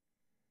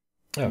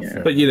 Oh,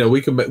 but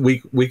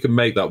we can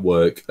make that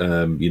work.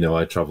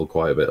 I travel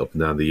quite a bit up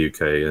and down the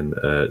UK, and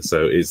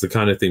so it's the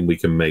kind of thing we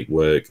can make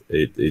work.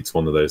 It's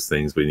one of those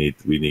things we need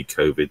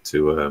COVID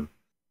to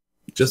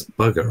just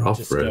bugger off,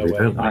 just really.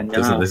 Don't we?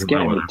 It's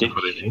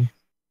getting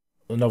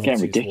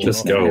ridiculous.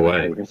 Just go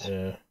away.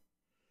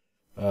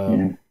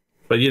 Yeah.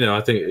 But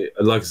I think,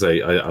 like I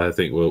say, I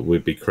think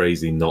we'd be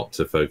crazy not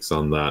to focus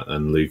on that.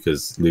 And Luke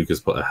has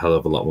put a hell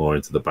of a lot more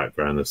into the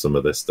background of some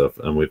of this stuff,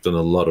 and we've done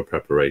a lot of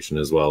preparation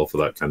as well for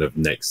that kind of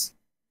next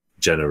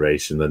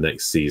generation, the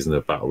next season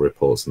of battle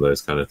reports and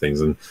those kind of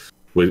things. And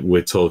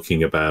we're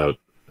talking about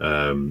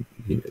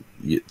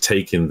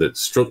taking the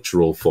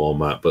structural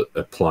format but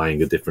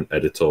applying a different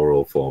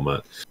editorial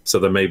format. So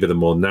there may be the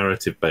more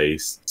narrative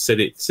based.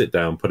 Sit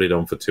down, put it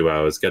on for 2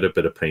 hours, get a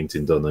bit of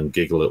painting done, and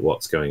giggle at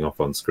what's going off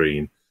on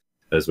screen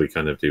as we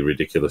kind of do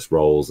ridiculous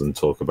rolls and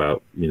talk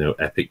about,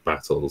 epic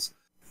battles.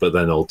 But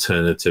then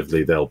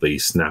alternatively, there'll be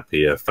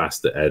snappier,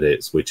 faster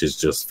edits, which is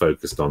just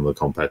focused on the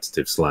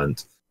competitive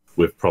slant,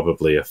 with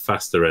probably a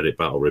faster edit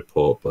battle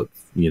report, but,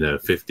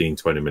 15,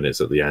 20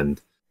 minutes at the end,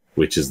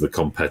 which is the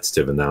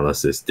competitive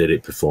analysis. Did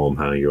it perform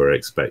how you were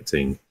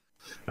expecting?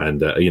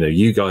 And,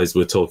 you guys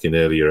were talking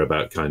earlier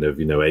about kind of,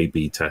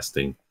 A/B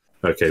testing.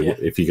 Okay, yeah.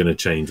 If you're going to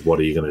change, what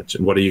are you going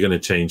to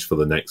change for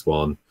the next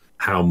one?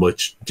 How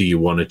much do you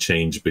want to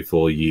change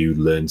before you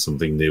learn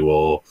something new,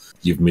 or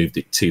you've moved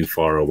it too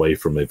far away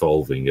from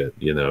evolving it,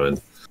 and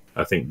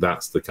I think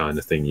that's the kind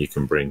of thing you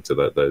can bring to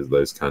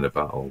those kind of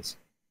battles.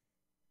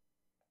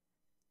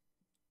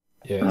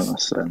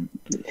 Yes.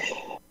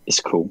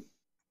 It's cool.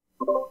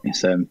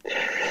 It's I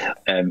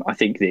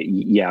think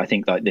that I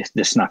think like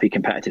the snappy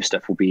competitive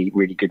stuff will be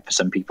really good for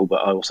some people,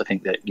 but I also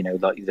think that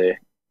like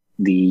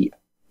the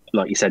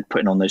like you said,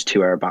 putting on those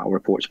 2 hour battle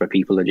reports where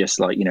people are just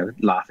like,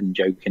 laughing and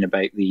joking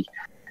about the,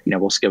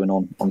 what's going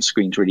on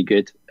screen is really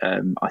good.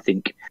 I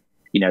think,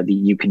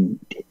 you can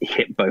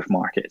hit both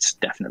markets,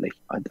 definitely.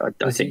 I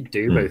think.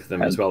 You do both of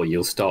them as well.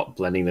 You'll start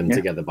blending them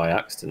together by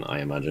accident,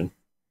 I imagine.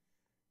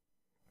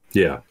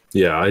 Yeah,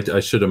 I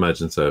should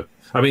imagine so.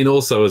 I mean,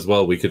 also as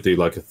well, we could do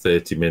like a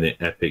 30-minute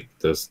epic,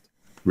 just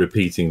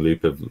repeating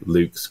loop of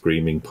Luke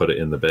screaming, "Put it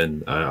in the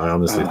bin." I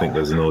honestly think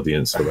there's an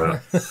audience for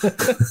that.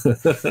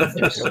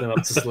 Just up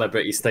to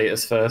celebrity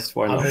status first.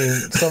 Why not? I mean,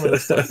 some of the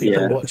stuff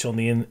people watch on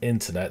the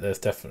internet, there's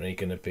definitely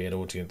going to be an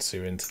audience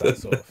who are into that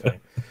sort of thing.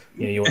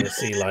 You want to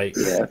see like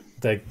they're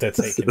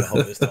taking the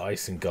hobbits to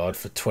Isengard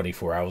for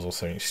 24 hours or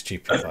something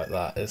stupid like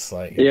that. It's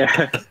like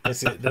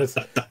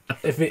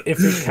if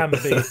it can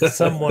be,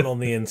 someone on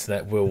the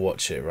internet will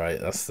watch it, right?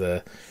 That's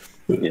the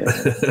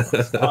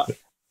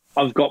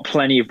I've got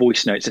plenty of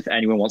voice notes if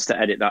anyone wants to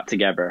edit that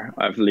together.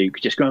 Of Luke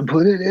just going,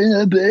 "Put it in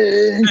a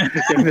bin,"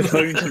 giving the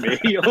phone to me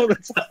all the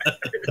time.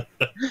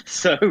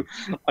 So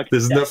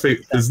there's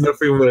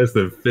nothing worse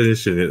than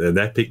finishing it an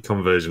epic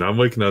conversion. I'm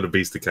working on a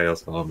Beast of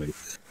Chaos army.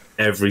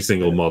 Every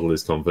single model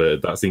is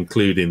converted. That's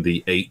including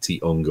the 80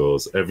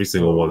 Ungors. Every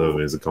single one of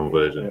them is a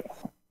conversion.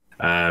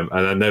 And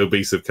I know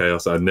Beasts of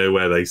Chaos. I know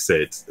where they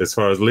sit. As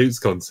far as Luke's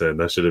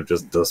concerned, I should have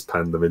just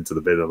dustpanned them into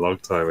the bin a long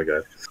time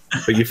ago.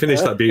 But you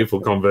finish that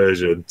beautiful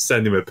conversion,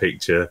 send him a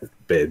picture,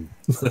 bin.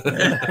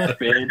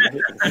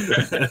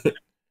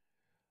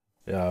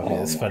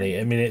 It's funny.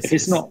 I mean,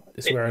 it's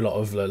where a lot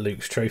of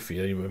Luke's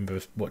trophy. I remember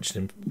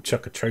watching him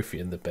chuck a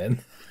trophy in the bin.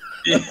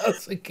 I'm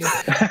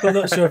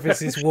not sure if it's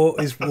his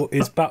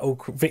battle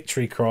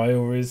victory cry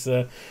or his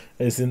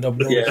obnoxious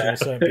or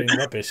something being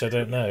rubbish. I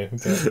don't know.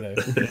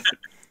 But,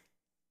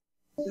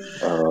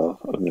 Oh,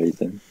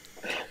 amazing!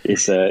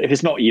 It's if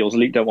it's not eels,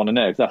 Luke don't want to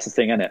know. That's the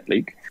thing, isn't it,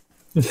 Luke?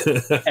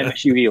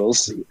 MSU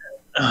eels.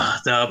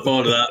 I'm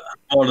bored of that.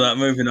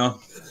 Moving on.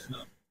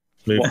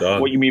 What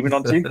are you moving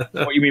on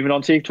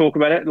to? Talk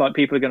about it. Like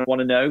people are going to want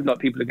to know. Like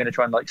people are going to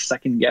try and like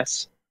second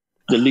guess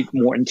the Luke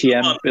Morton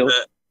TM build.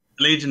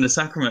 Legion of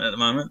Sacrament at the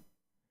moment.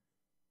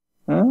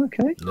 Oh,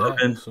 okay.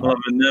 Loving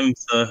them.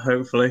 So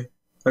hopefully.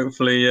 Hope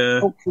for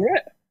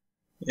it.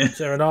 Is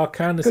there an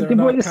Arcan? Is there an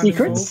Arcan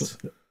secrets?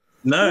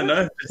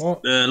 No. Just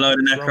a load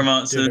of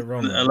necromancers, a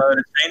load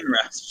of chain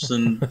rasps,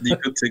 and you're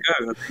good to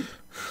go. I think.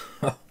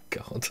 Oh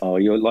God! Oh,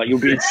 you're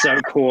being so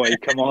coy.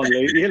 Come on,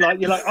 Luke. You're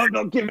like I'm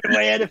not giving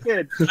away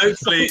anything.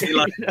 Hopefully,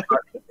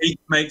 it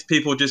makes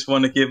people just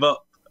want to give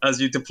up as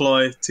you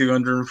deploy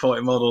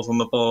 240 models on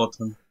the board,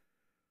 and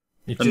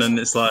then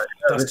it's like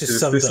that's just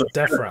summed up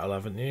Death Rattle,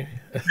 haven't you?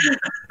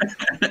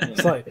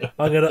 It's like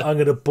I'm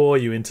gonna bore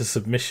you into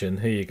submission.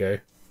 Here you go.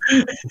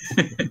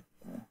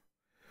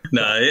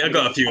 No, I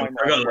got a few. I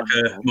got like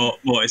a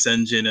Mortis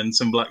engine and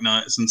some Black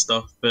Knights and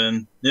stuff,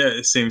 and yeah,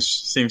 it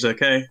seems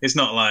okay. It's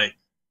not like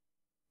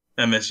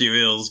MSU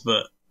Eels,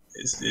 but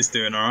it's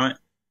doing all right.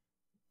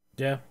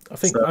 Yeah, I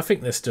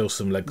think there's still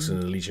some legs in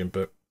the Legion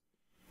book.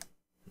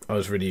 I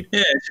was really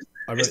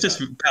it's just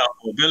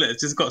powerful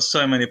abilities. It's got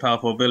so many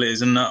powerful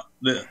abilities, and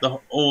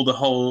all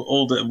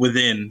the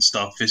within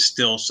stuff is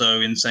still so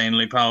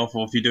insanely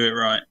powerful if you do it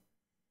right.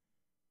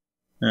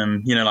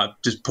 Like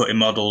just putting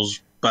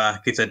models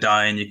back if they're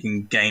dying, you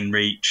can gain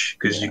reach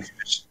because you can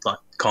just like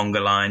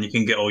conga line. You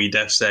can get all your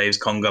death saves,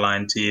 conga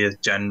line to your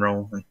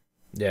general. And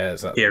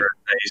exactly. Hero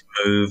phase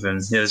move,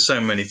 and there's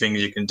so many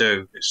things you can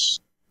do. It's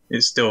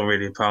still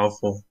really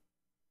powerful.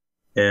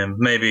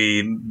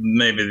 Maybe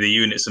the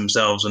units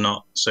themselves are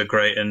not so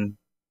great, and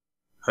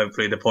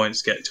hopefully the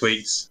points get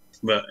tweaked.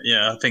 But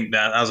yeah, I think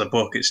that as a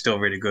book, it's still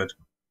really good.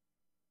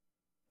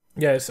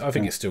 Yeah, I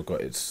think it's still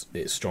got its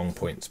strong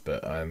points,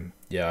 but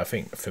I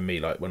think for me,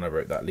 like when I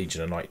wrote that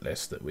Legion of Night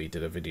list that we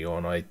did a video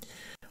on,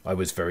 I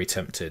was very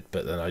tempted,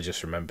 but then I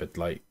just remembered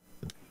like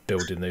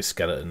building those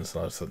skeletons,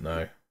 and I was like,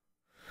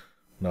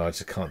 no, I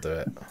just can't do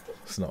it.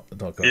 It's not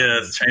good. Yeah,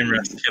 the chain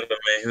rest killed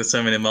me. There's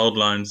so many mold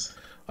lines.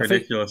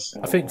 Ridiculous.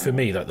 I think for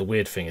me, like the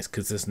weird thing is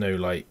because there's no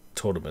like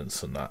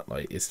tournaments and that,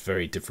 like it's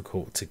very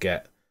difficult to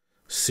get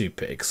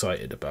super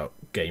excited about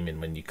gaming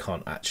when you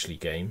can't actually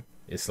game.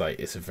 It's like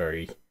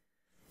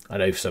I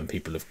know some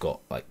people have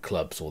got like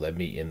clubs or they're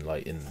meeting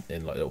like in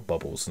like little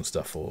bubbles and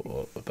stuff,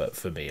 but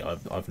for me,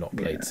 I've not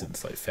played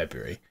since like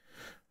February,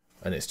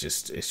 and it's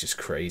just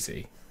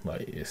crazy.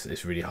 Like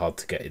it's really hard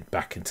to get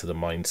back into the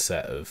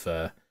mindset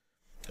of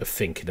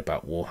thinking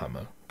about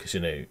Warhammer, because I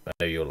know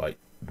you're like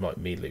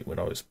me, Luke. When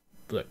I was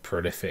like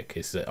prolific,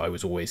 is that I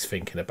was always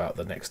thinking about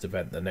the next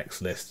event, the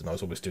next list, and I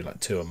was always doing like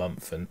 2 a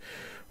month. And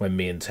when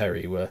me and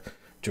Terry were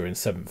during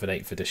 7th and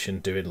 8th edition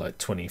doing like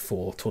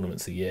 24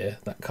 tournaments a year,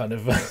 that kind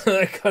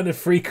of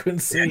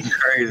frequency,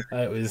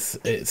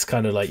 it's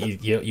kind of like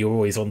you're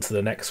always on to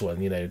the next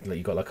one. Like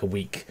you got like a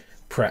week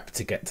prep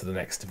to get to the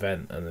next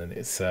event, and then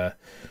it's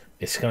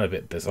kind of a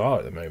bit bizarre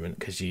at the moment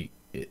because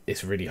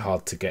it's really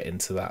hard to get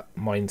into that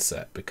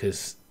mindset,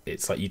 because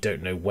it's like you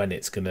don't know when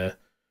it's gonna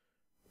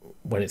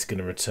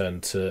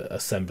return to a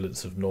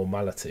semblance of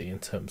normality in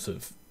terms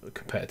of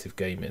competitive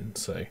gaming.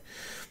 So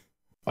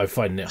I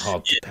find it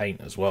hard to paint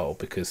as well,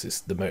 because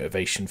it's the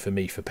motivation for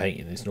me for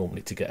painting is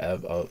normally to get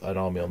an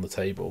army on the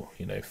table,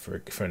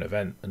 for an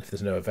event. And if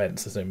there's no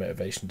events, there's no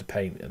motivation to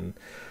paint, and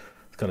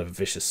it's kind of a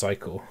vicious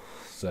cycle.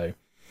 So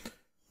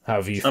how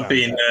have you found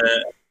it?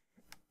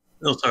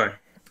 Oh, sorry.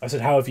 I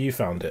said, how have you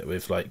found it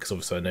with like, because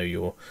obviously I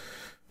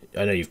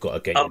know you've got a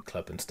gaming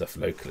club and stuff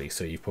locally,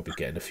 so you're probably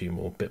getting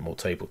a bit more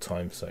table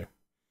time. So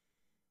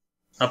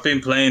I've been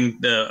playing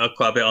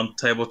quite a bit on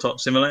Tabletop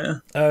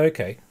Simulator. Oh,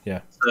 okay,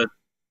 yeah. So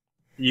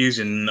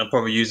I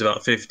probably use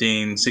about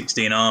 15,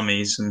 16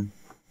 armies and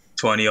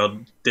 20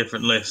 odd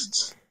different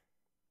lists.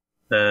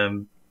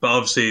 But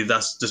obviously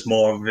that's just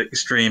more of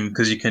extreme,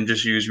 because you can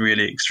just use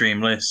really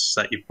extreme lists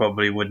that you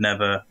probably would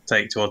never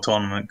take to a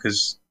tournament,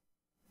 because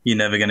you're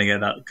never going to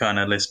get that kind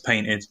of list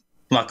painted.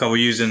 Like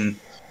I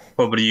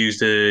probably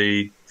used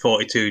a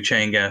 42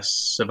 chain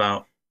gas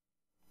about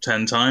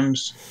 10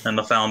 times, and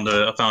I found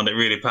it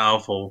really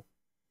powerful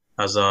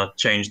as I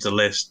changed the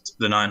list,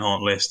 the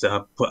 9-haunt list.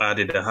 I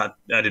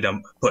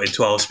putting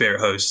 12 spirit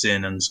hosts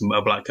in and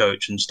a black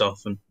coach and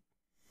stuff, and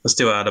I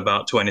still had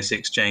about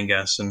 26 chain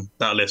gas, and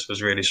that list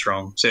was really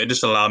strong. So it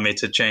just allowed me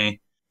to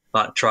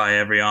try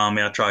every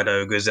army. I tried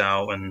ogres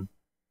out and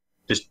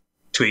just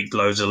tweaked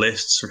loads of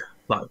lists,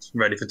 like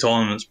ready for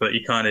tournaments. But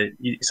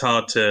it's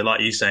hard to,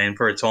 like you saying,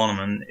 for a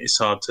tournament, it's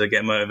hard to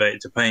get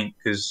motivated to paint,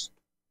 because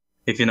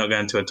if you're not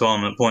going to a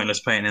tournament, pointless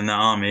painting that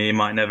army, you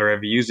might never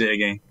ever use it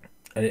again.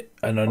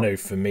 And I know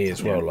for me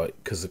as well, like,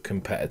 because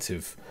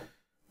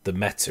the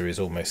meta is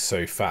almost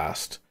so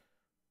fast.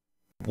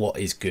 What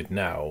is good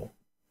now,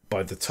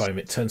 by the time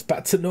it turns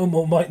back to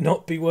normal, might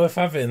not be worth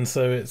having.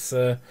 So it's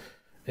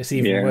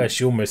even worse.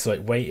 You're almost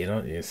like waiting,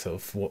 aren't you? Sort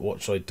of,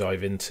 what should I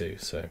dive into?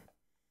 So.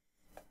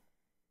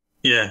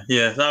 Yeah.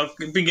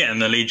 I've been getting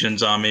the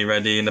Legion's army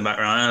ready in the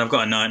background, and I've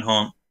got a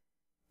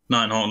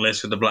 9-haunt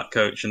list with the black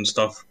coach and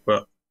stuff,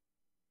 but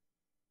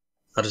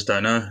I just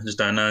don't know.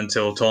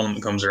 Until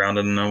tournament comes around.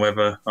 I don't know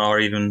whether I'll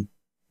even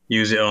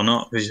use it or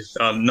not, because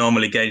I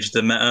normally gauge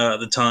the meta at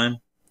the time.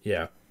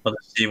 Yeah. I'll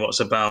see what's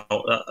about.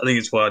 I think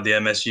it's why the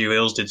MSU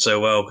Eels did so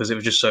well, because it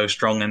was just so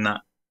strong in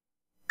that.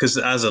 Because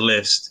as a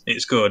list,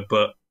 it's good,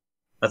 but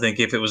I think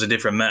if it was a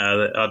different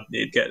meta,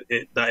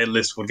 that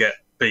list would get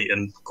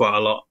beaten quite a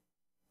lot.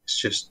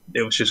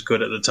 It was just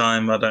good at the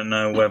time. I don't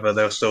know whether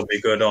they'll still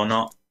be good or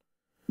not.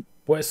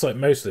 Well, it's like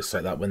most lists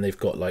like that, when they've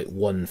got like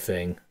one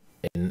thing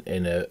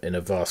in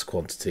a vast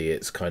quantity,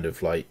 it's kind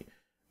of like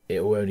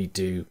it will only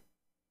do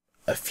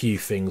a few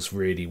things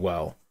really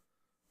well.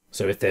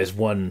 So if there's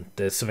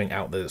something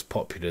out there that's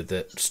popular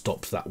that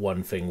stops that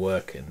one thing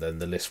working, then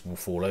the list will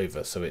fall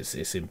over. So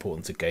it's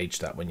important to gauge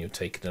that when you're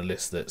taking a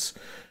list that's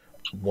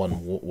one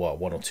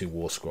or two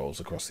war scrolls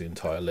across the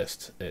entire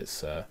list.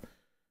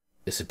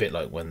 it's a bit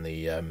like when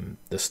the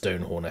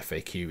Stonehorn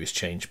FAQ is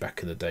changed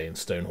back in the day, and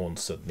Stonehorn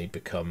suddenly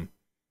become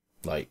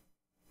like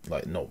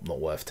not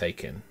worth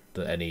taking.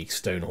 That any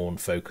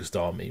Stonehorn focused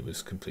army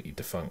was completely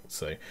defunct.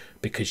 So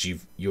because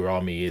your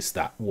army is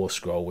that war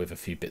scroll with a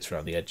few bits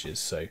around the edges,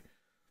 so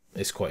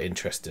it's quite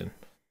interesting.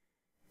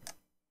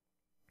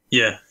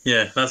 Yeah,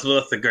 that's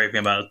the great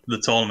thing about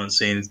the tournament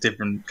scene. It's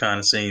different kind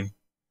of scene.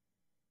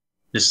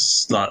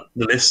 Just like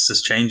the lists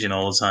is changing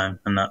all the time,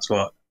 and that's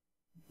what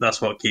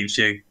keeps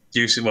you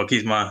juicy. What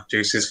keeps my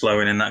juices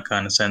flowing in that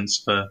kind of sense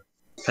for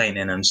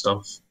painting and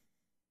stuff.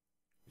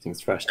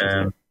 Everything's fresh.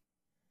 Doesn't it?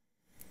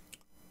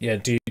 Yeah.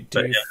 Do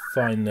you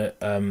find that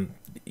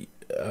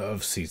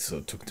obviously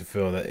sort of talking to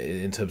Phil, that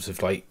in terms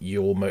of like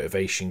your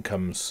motivation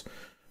comes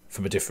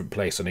from a different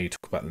place? I know you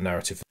talk about the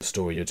narrative of the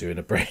story, you're doing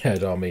a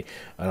brain-haired army,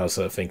 and I was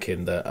sort of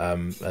thinking that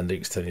and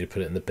Luke's telling you to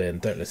put it in the bin.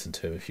 Don't listen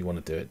to him. If you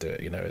want to do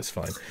it, you know, it's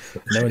fine.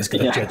 No one's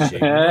going to judge you.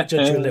 We might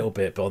judge you a little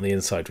bit, but on the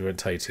inside we won't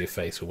tell you to your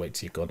face. We'll wait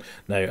till you've gone.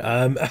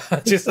 No,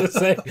 just to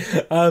say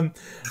I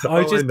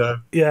know.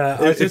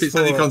 Yeah, if it's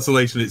any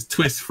consolation, it's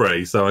twist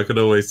phrase, so I could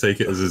always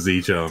take it as a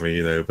Zeech army,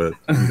 you know, but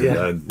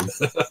yeah.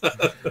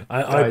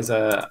 Guys,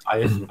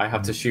 I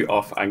have to shoot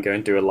off and go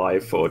and do a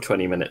live for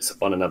 20 minutes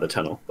on another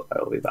channel, but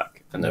I will be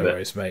back. No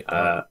worries, mate.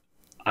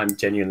 I'm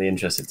genuinely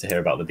interested to hear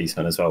about the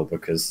Beastmen as well,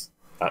 because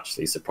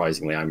actually,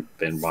 surprisingly, I've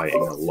been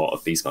writing a lot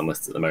of Beastmen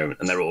lists at the moment,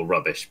 and they're all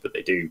rubbish, but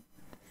they do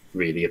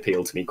really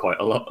appeal to me quite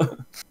a lot.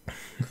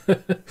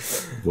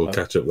 We'll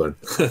catch up then.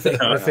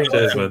 I think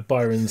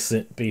Byron's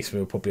Beastmen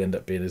will probably end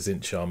up being a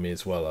Zinch army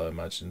as well, I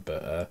imagine,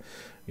 but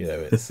you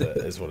know, it's what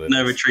it is.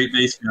 No retreat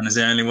Beastmen is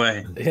the only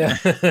way. Yeah.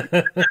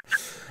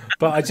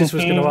 But I just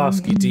was going to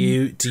ask you,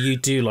 do you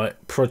do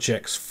like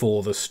projects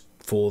for the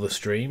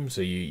streams,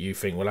 or you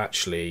think, well,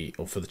 actually,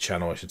 or for the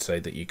channel I should say,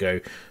 that you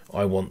go,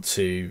 I want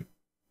to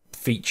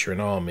feature an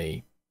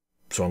army,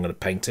 so I'm going to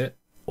paint it,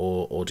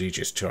 or do you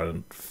just try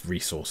and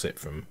resource it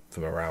from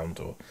around,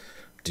 or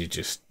do you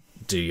just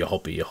do your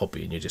hobby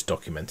and you're just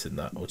documenting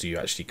that, or do you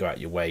actually go out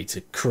your way to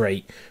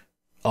create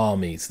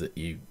armies that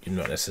you're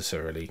not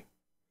necessarily,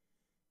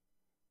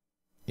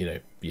 you know,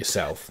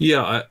 yourself?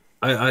 Yeah,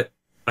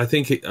 I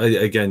think,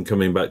 again,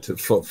 coming back to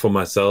for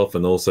myself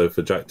and also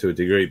for Jack to a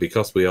degree,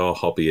 because we are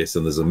hobbyists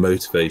and there's a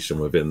motivation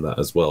within that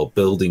as well,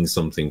 building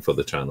something for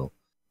the channel.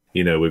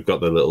 You know, we've got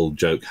the little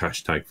joke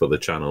hashtag for the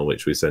channel,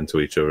 which we send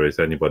to each other if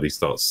anybody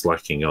starts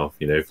slacking off.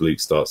 You know, if Luke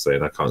starts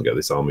saying, I can't get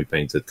this army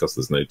painted because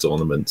there's no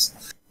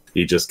tournaments,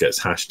 he just gets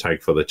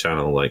hashtag for the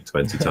channel like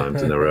 20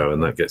 times in a row,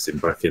 and that gets him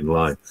back in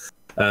line.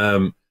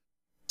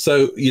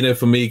 So, you know,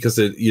 for me, because,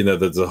 you know,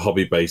 there's a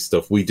hobby-based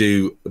stuff, we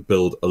do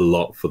build a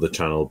lot for the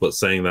channel. But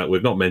saying that,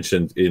 we've not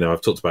mentioned, you know,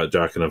 I've talked about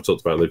Jack and I've talked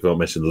about Luke. We've not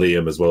mentioned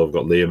Liam as well. We've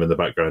got Liam in the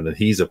background, and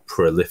he's a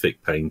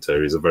prolific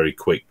painter. He's a very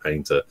quick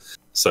painter.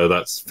 So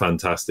that's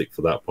fantastic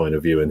for that point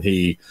of view. And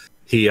he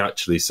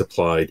actually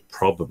supplied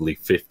probably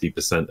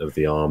 50% of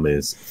the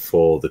armies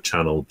for the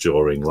channel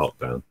during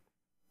lockdown.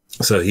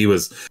 So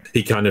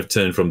he kind of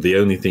turned from, the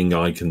only thing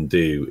I can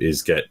do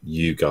is get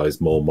you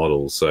guys more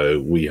models. So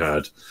we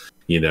had,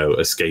 you know,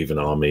 a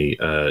Skaven army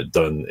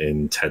done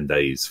in 10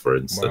 days, for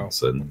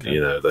instance. Wow. And, okay,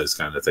 you know, those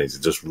kind of things.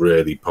 It just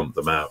really pumped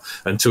them out.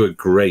 And to a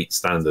great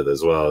standard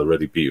as well, a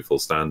really beautiful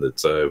standard.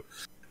 So,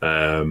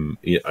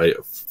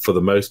 for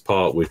the most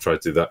part, we've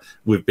tried to do that.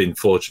 We've been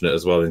fortunate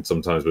as well, and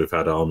sometimes we've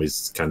had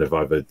armies kind of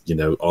either, you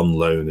know, on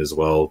loan as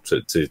well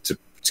to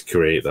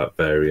create that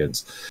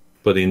variance.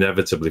 But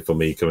inevitably, for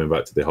me, coming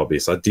back to the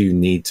hobbyist, I do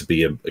need to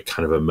be a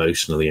kind of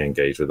emotionally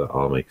engaged with that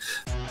army.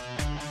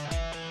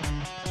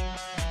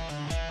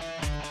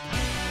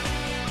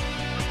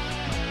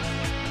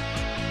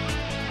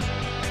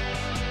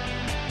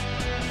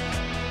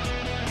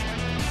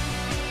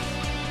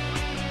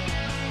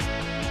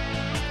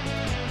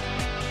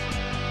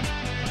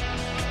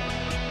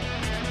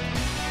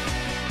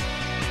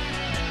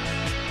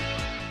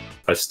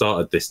 I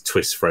started this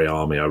Twist Fray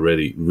army. I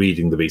really,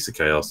 reading the Beast of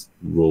Chaos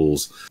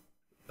rules,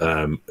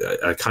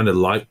 I kind of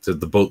liked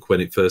the book when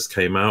it first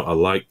came out. I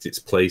liked its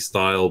play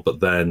style,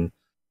 but then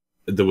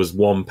there was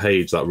one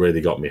page that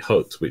really got me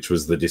hooked, which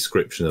was the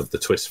description of the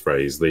Twist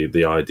Phrase,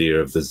 the idea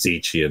of the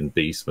Zechian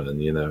Beastman,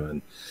 you know,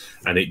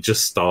 and it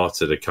just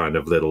started a kind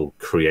of little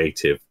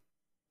creative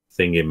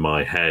thing in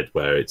my head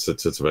where it's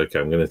sort of, okay,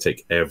 I'm going to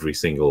take every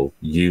single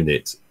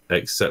unit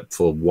except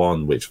for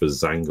one, which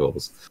was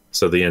Zangors.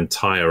 So the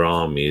entire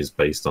army is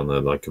based on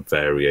a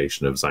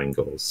variation of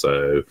Zangors.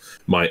 So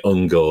my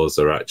Ungors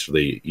are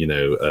actually, you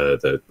know,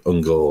 the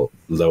Ungor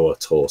lower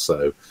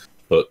torso,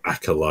 but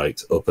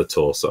Acolyte upper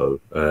torso,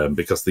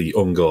 because the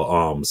Ungor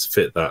arms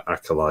fit that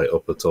Acolyte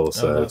upper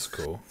torso. Oh, that's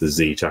cool. The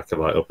Zeech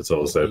Acolyte upper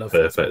torso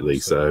perfectly.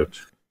 So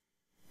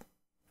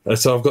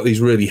So I've got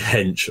these really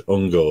hench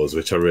Ungors,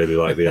 which I really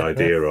like the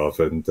idea of,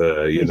 and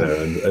you know,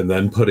 and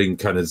then putting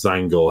kind of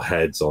Zangor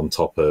heads on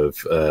top of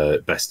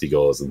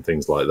Bestigors and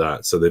things like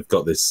that. So they've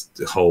got this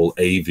whole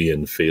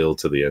avian feel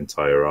to the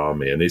entire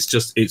army, and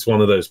it's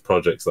one of those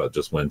projects that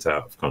just went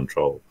out of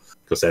control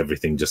because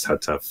everything just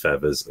had to have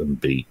feathers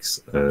and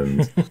beaks,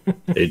 and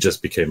it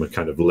just became a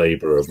kind of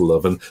labour of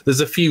love. And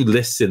there's a few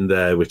lists in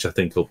there which I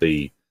think will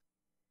be.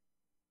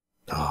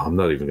 Oh, I'm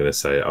not even going to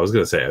say it. I was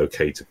going to say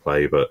okay to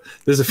play, but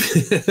there's a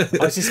few.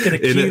 I was just going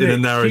to in a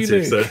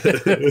narrative. So.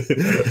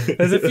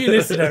 There's a few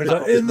listeners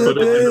like in the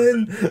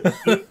bin.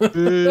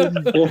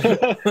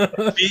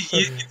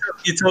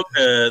 You took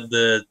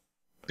the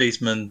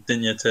Beastman,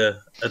 didn't you, to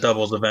a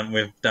doubles event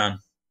with Dan,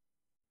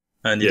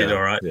 and you did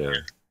all right. Yeah.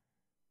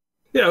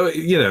 Yeah,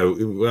 you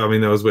know, I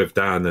mean, I was with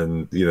Dan,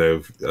 and you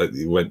know,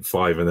 it went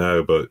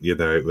 5-0, but you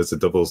know, it was a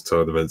doubles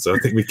tournament, so I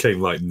think we came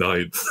like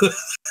 9th.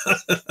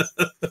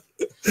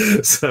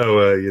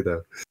 So you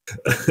know,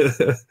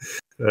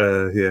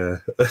 yeah,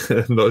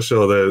 I'm not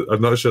sure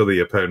the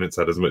opponents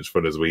had as much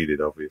fun as we did,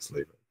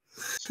 obviously.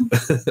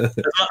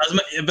 as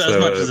much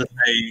as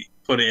they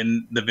put it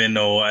in the bin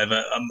or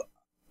whatever,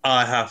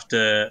 I have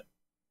to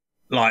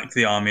like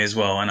the army as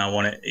well, and I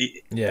want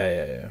it.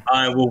 Yeah.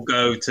 I will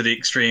go to the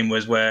extreme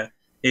where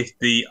if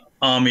the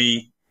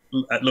army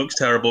looks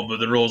terrible but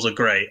the rules are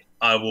great,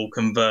 I will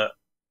convert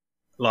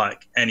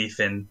like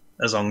anything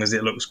as long as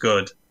it looks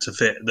good to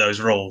fit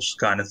those rules,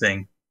 kind of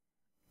thing.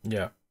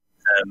 Yeah.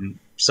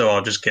 So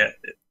I'll just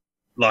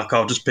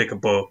I'll just pick a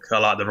book. I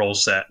like the rule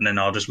set, and then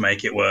I'll just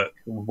make it work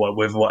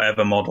with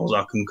whatever models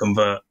I can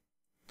convert.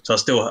 So I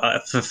still,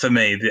 for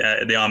me,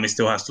 the army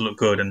still has to look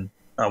good, and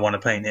I want to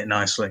paint it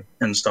nicely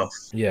and stuff.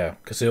 Yeah,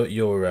 because your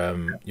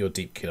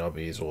Deepkin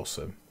army is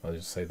awesome. I'll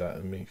just say that,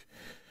 and we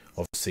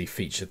obviously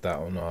featured that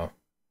on our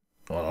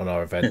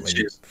event when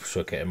you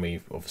took it, and we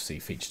obviously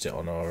featured it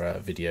on our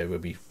video where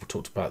we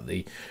talked about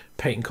the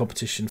painting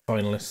competition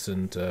finalists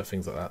and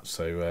things like that.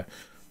 So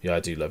yeah,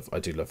 I do love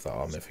that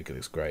army. I think it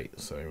looks great.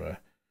 So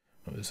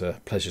it was a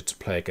pleasure to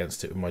play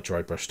against it with my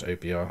dry brushed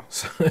OBR.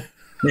 So.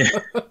 Yeah,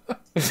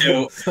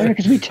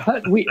 because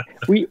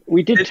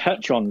we did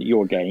touch on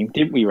your game,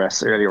 didn't we,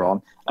 Russ, earlier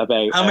on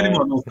about how many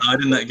models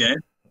died in that game?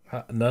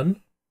 None.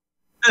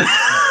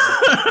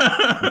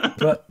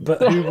 but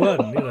who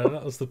won? You know,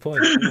 that was the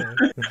point. You know.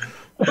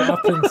 What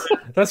happens?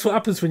 That's what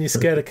happens when you're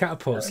scared of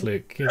catapults,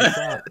 Luke. You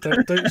know,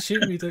 don't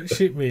shoot me! Don't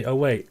shoot me! Oh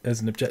wait,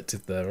 there's an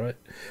objective there, right?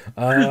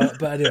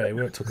 But anyway,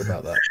 we won't talk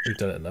about that. We've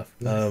done it enough.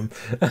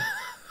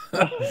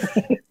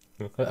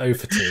 0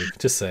 for 2.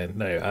 Just saying.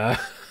 No.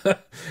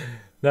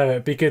 No,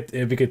 it'd be good.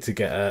 It'd be good to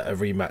get a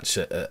rematch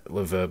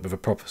with a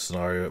proper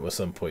scenario at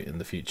some point in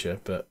the future.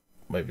 But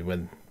maybe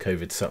when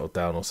COVID settled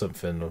down or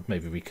something, or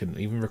maybe we can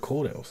even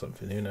record it or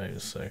something. Who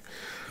knows? So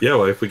yeah,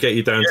 well, if we get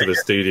you down to the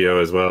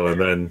studio as well,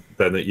 and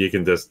then you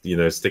can just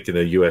stick in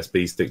a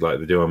USB stick like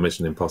they do on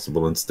Mission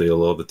Impossible and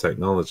steal all the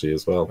technology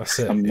as well. That's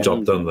it.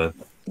 Job done then.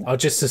 I'll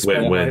just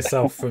suspend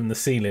myself from the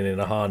ceiling in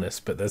a harness,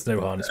 but there's no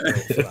harness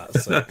built for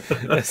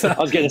that. So I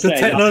was going to say the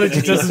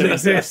technology doesn't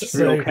exist.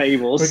 So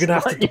cables. We're going to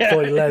have to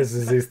deploy Les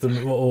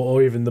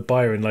or even the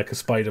Byron like a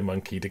spider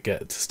monkey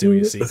to steal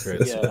your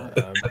secrets.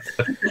 Yeah.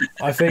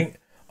 I think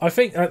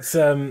that's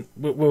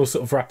we'll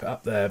sort of wrap it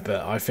up there.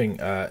 But I think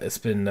it's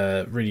been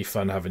really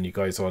fun having you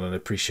guys on, and I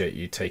appreciate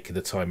you taking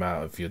the time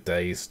out of your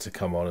days to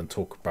come on and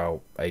talk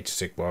about Age of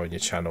Sigmar and your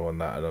channel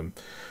and that. And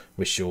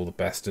wish you all the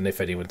best, and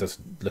if anyone does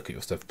look at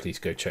your stuff, please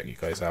go check you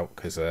guys out,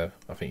 because I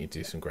think you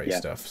do some great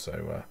stuff.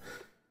 So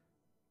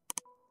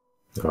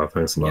oh,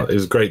 thanks a lot. It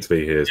was great to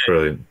be here. It's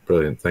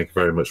brilliant. Thank you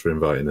very much for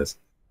inviting us.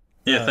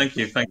 Yeah, thank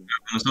you for having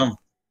us on.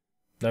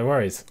 No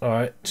worries. All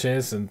right,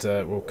 cheers, and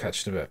we'll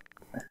catch you in a bit.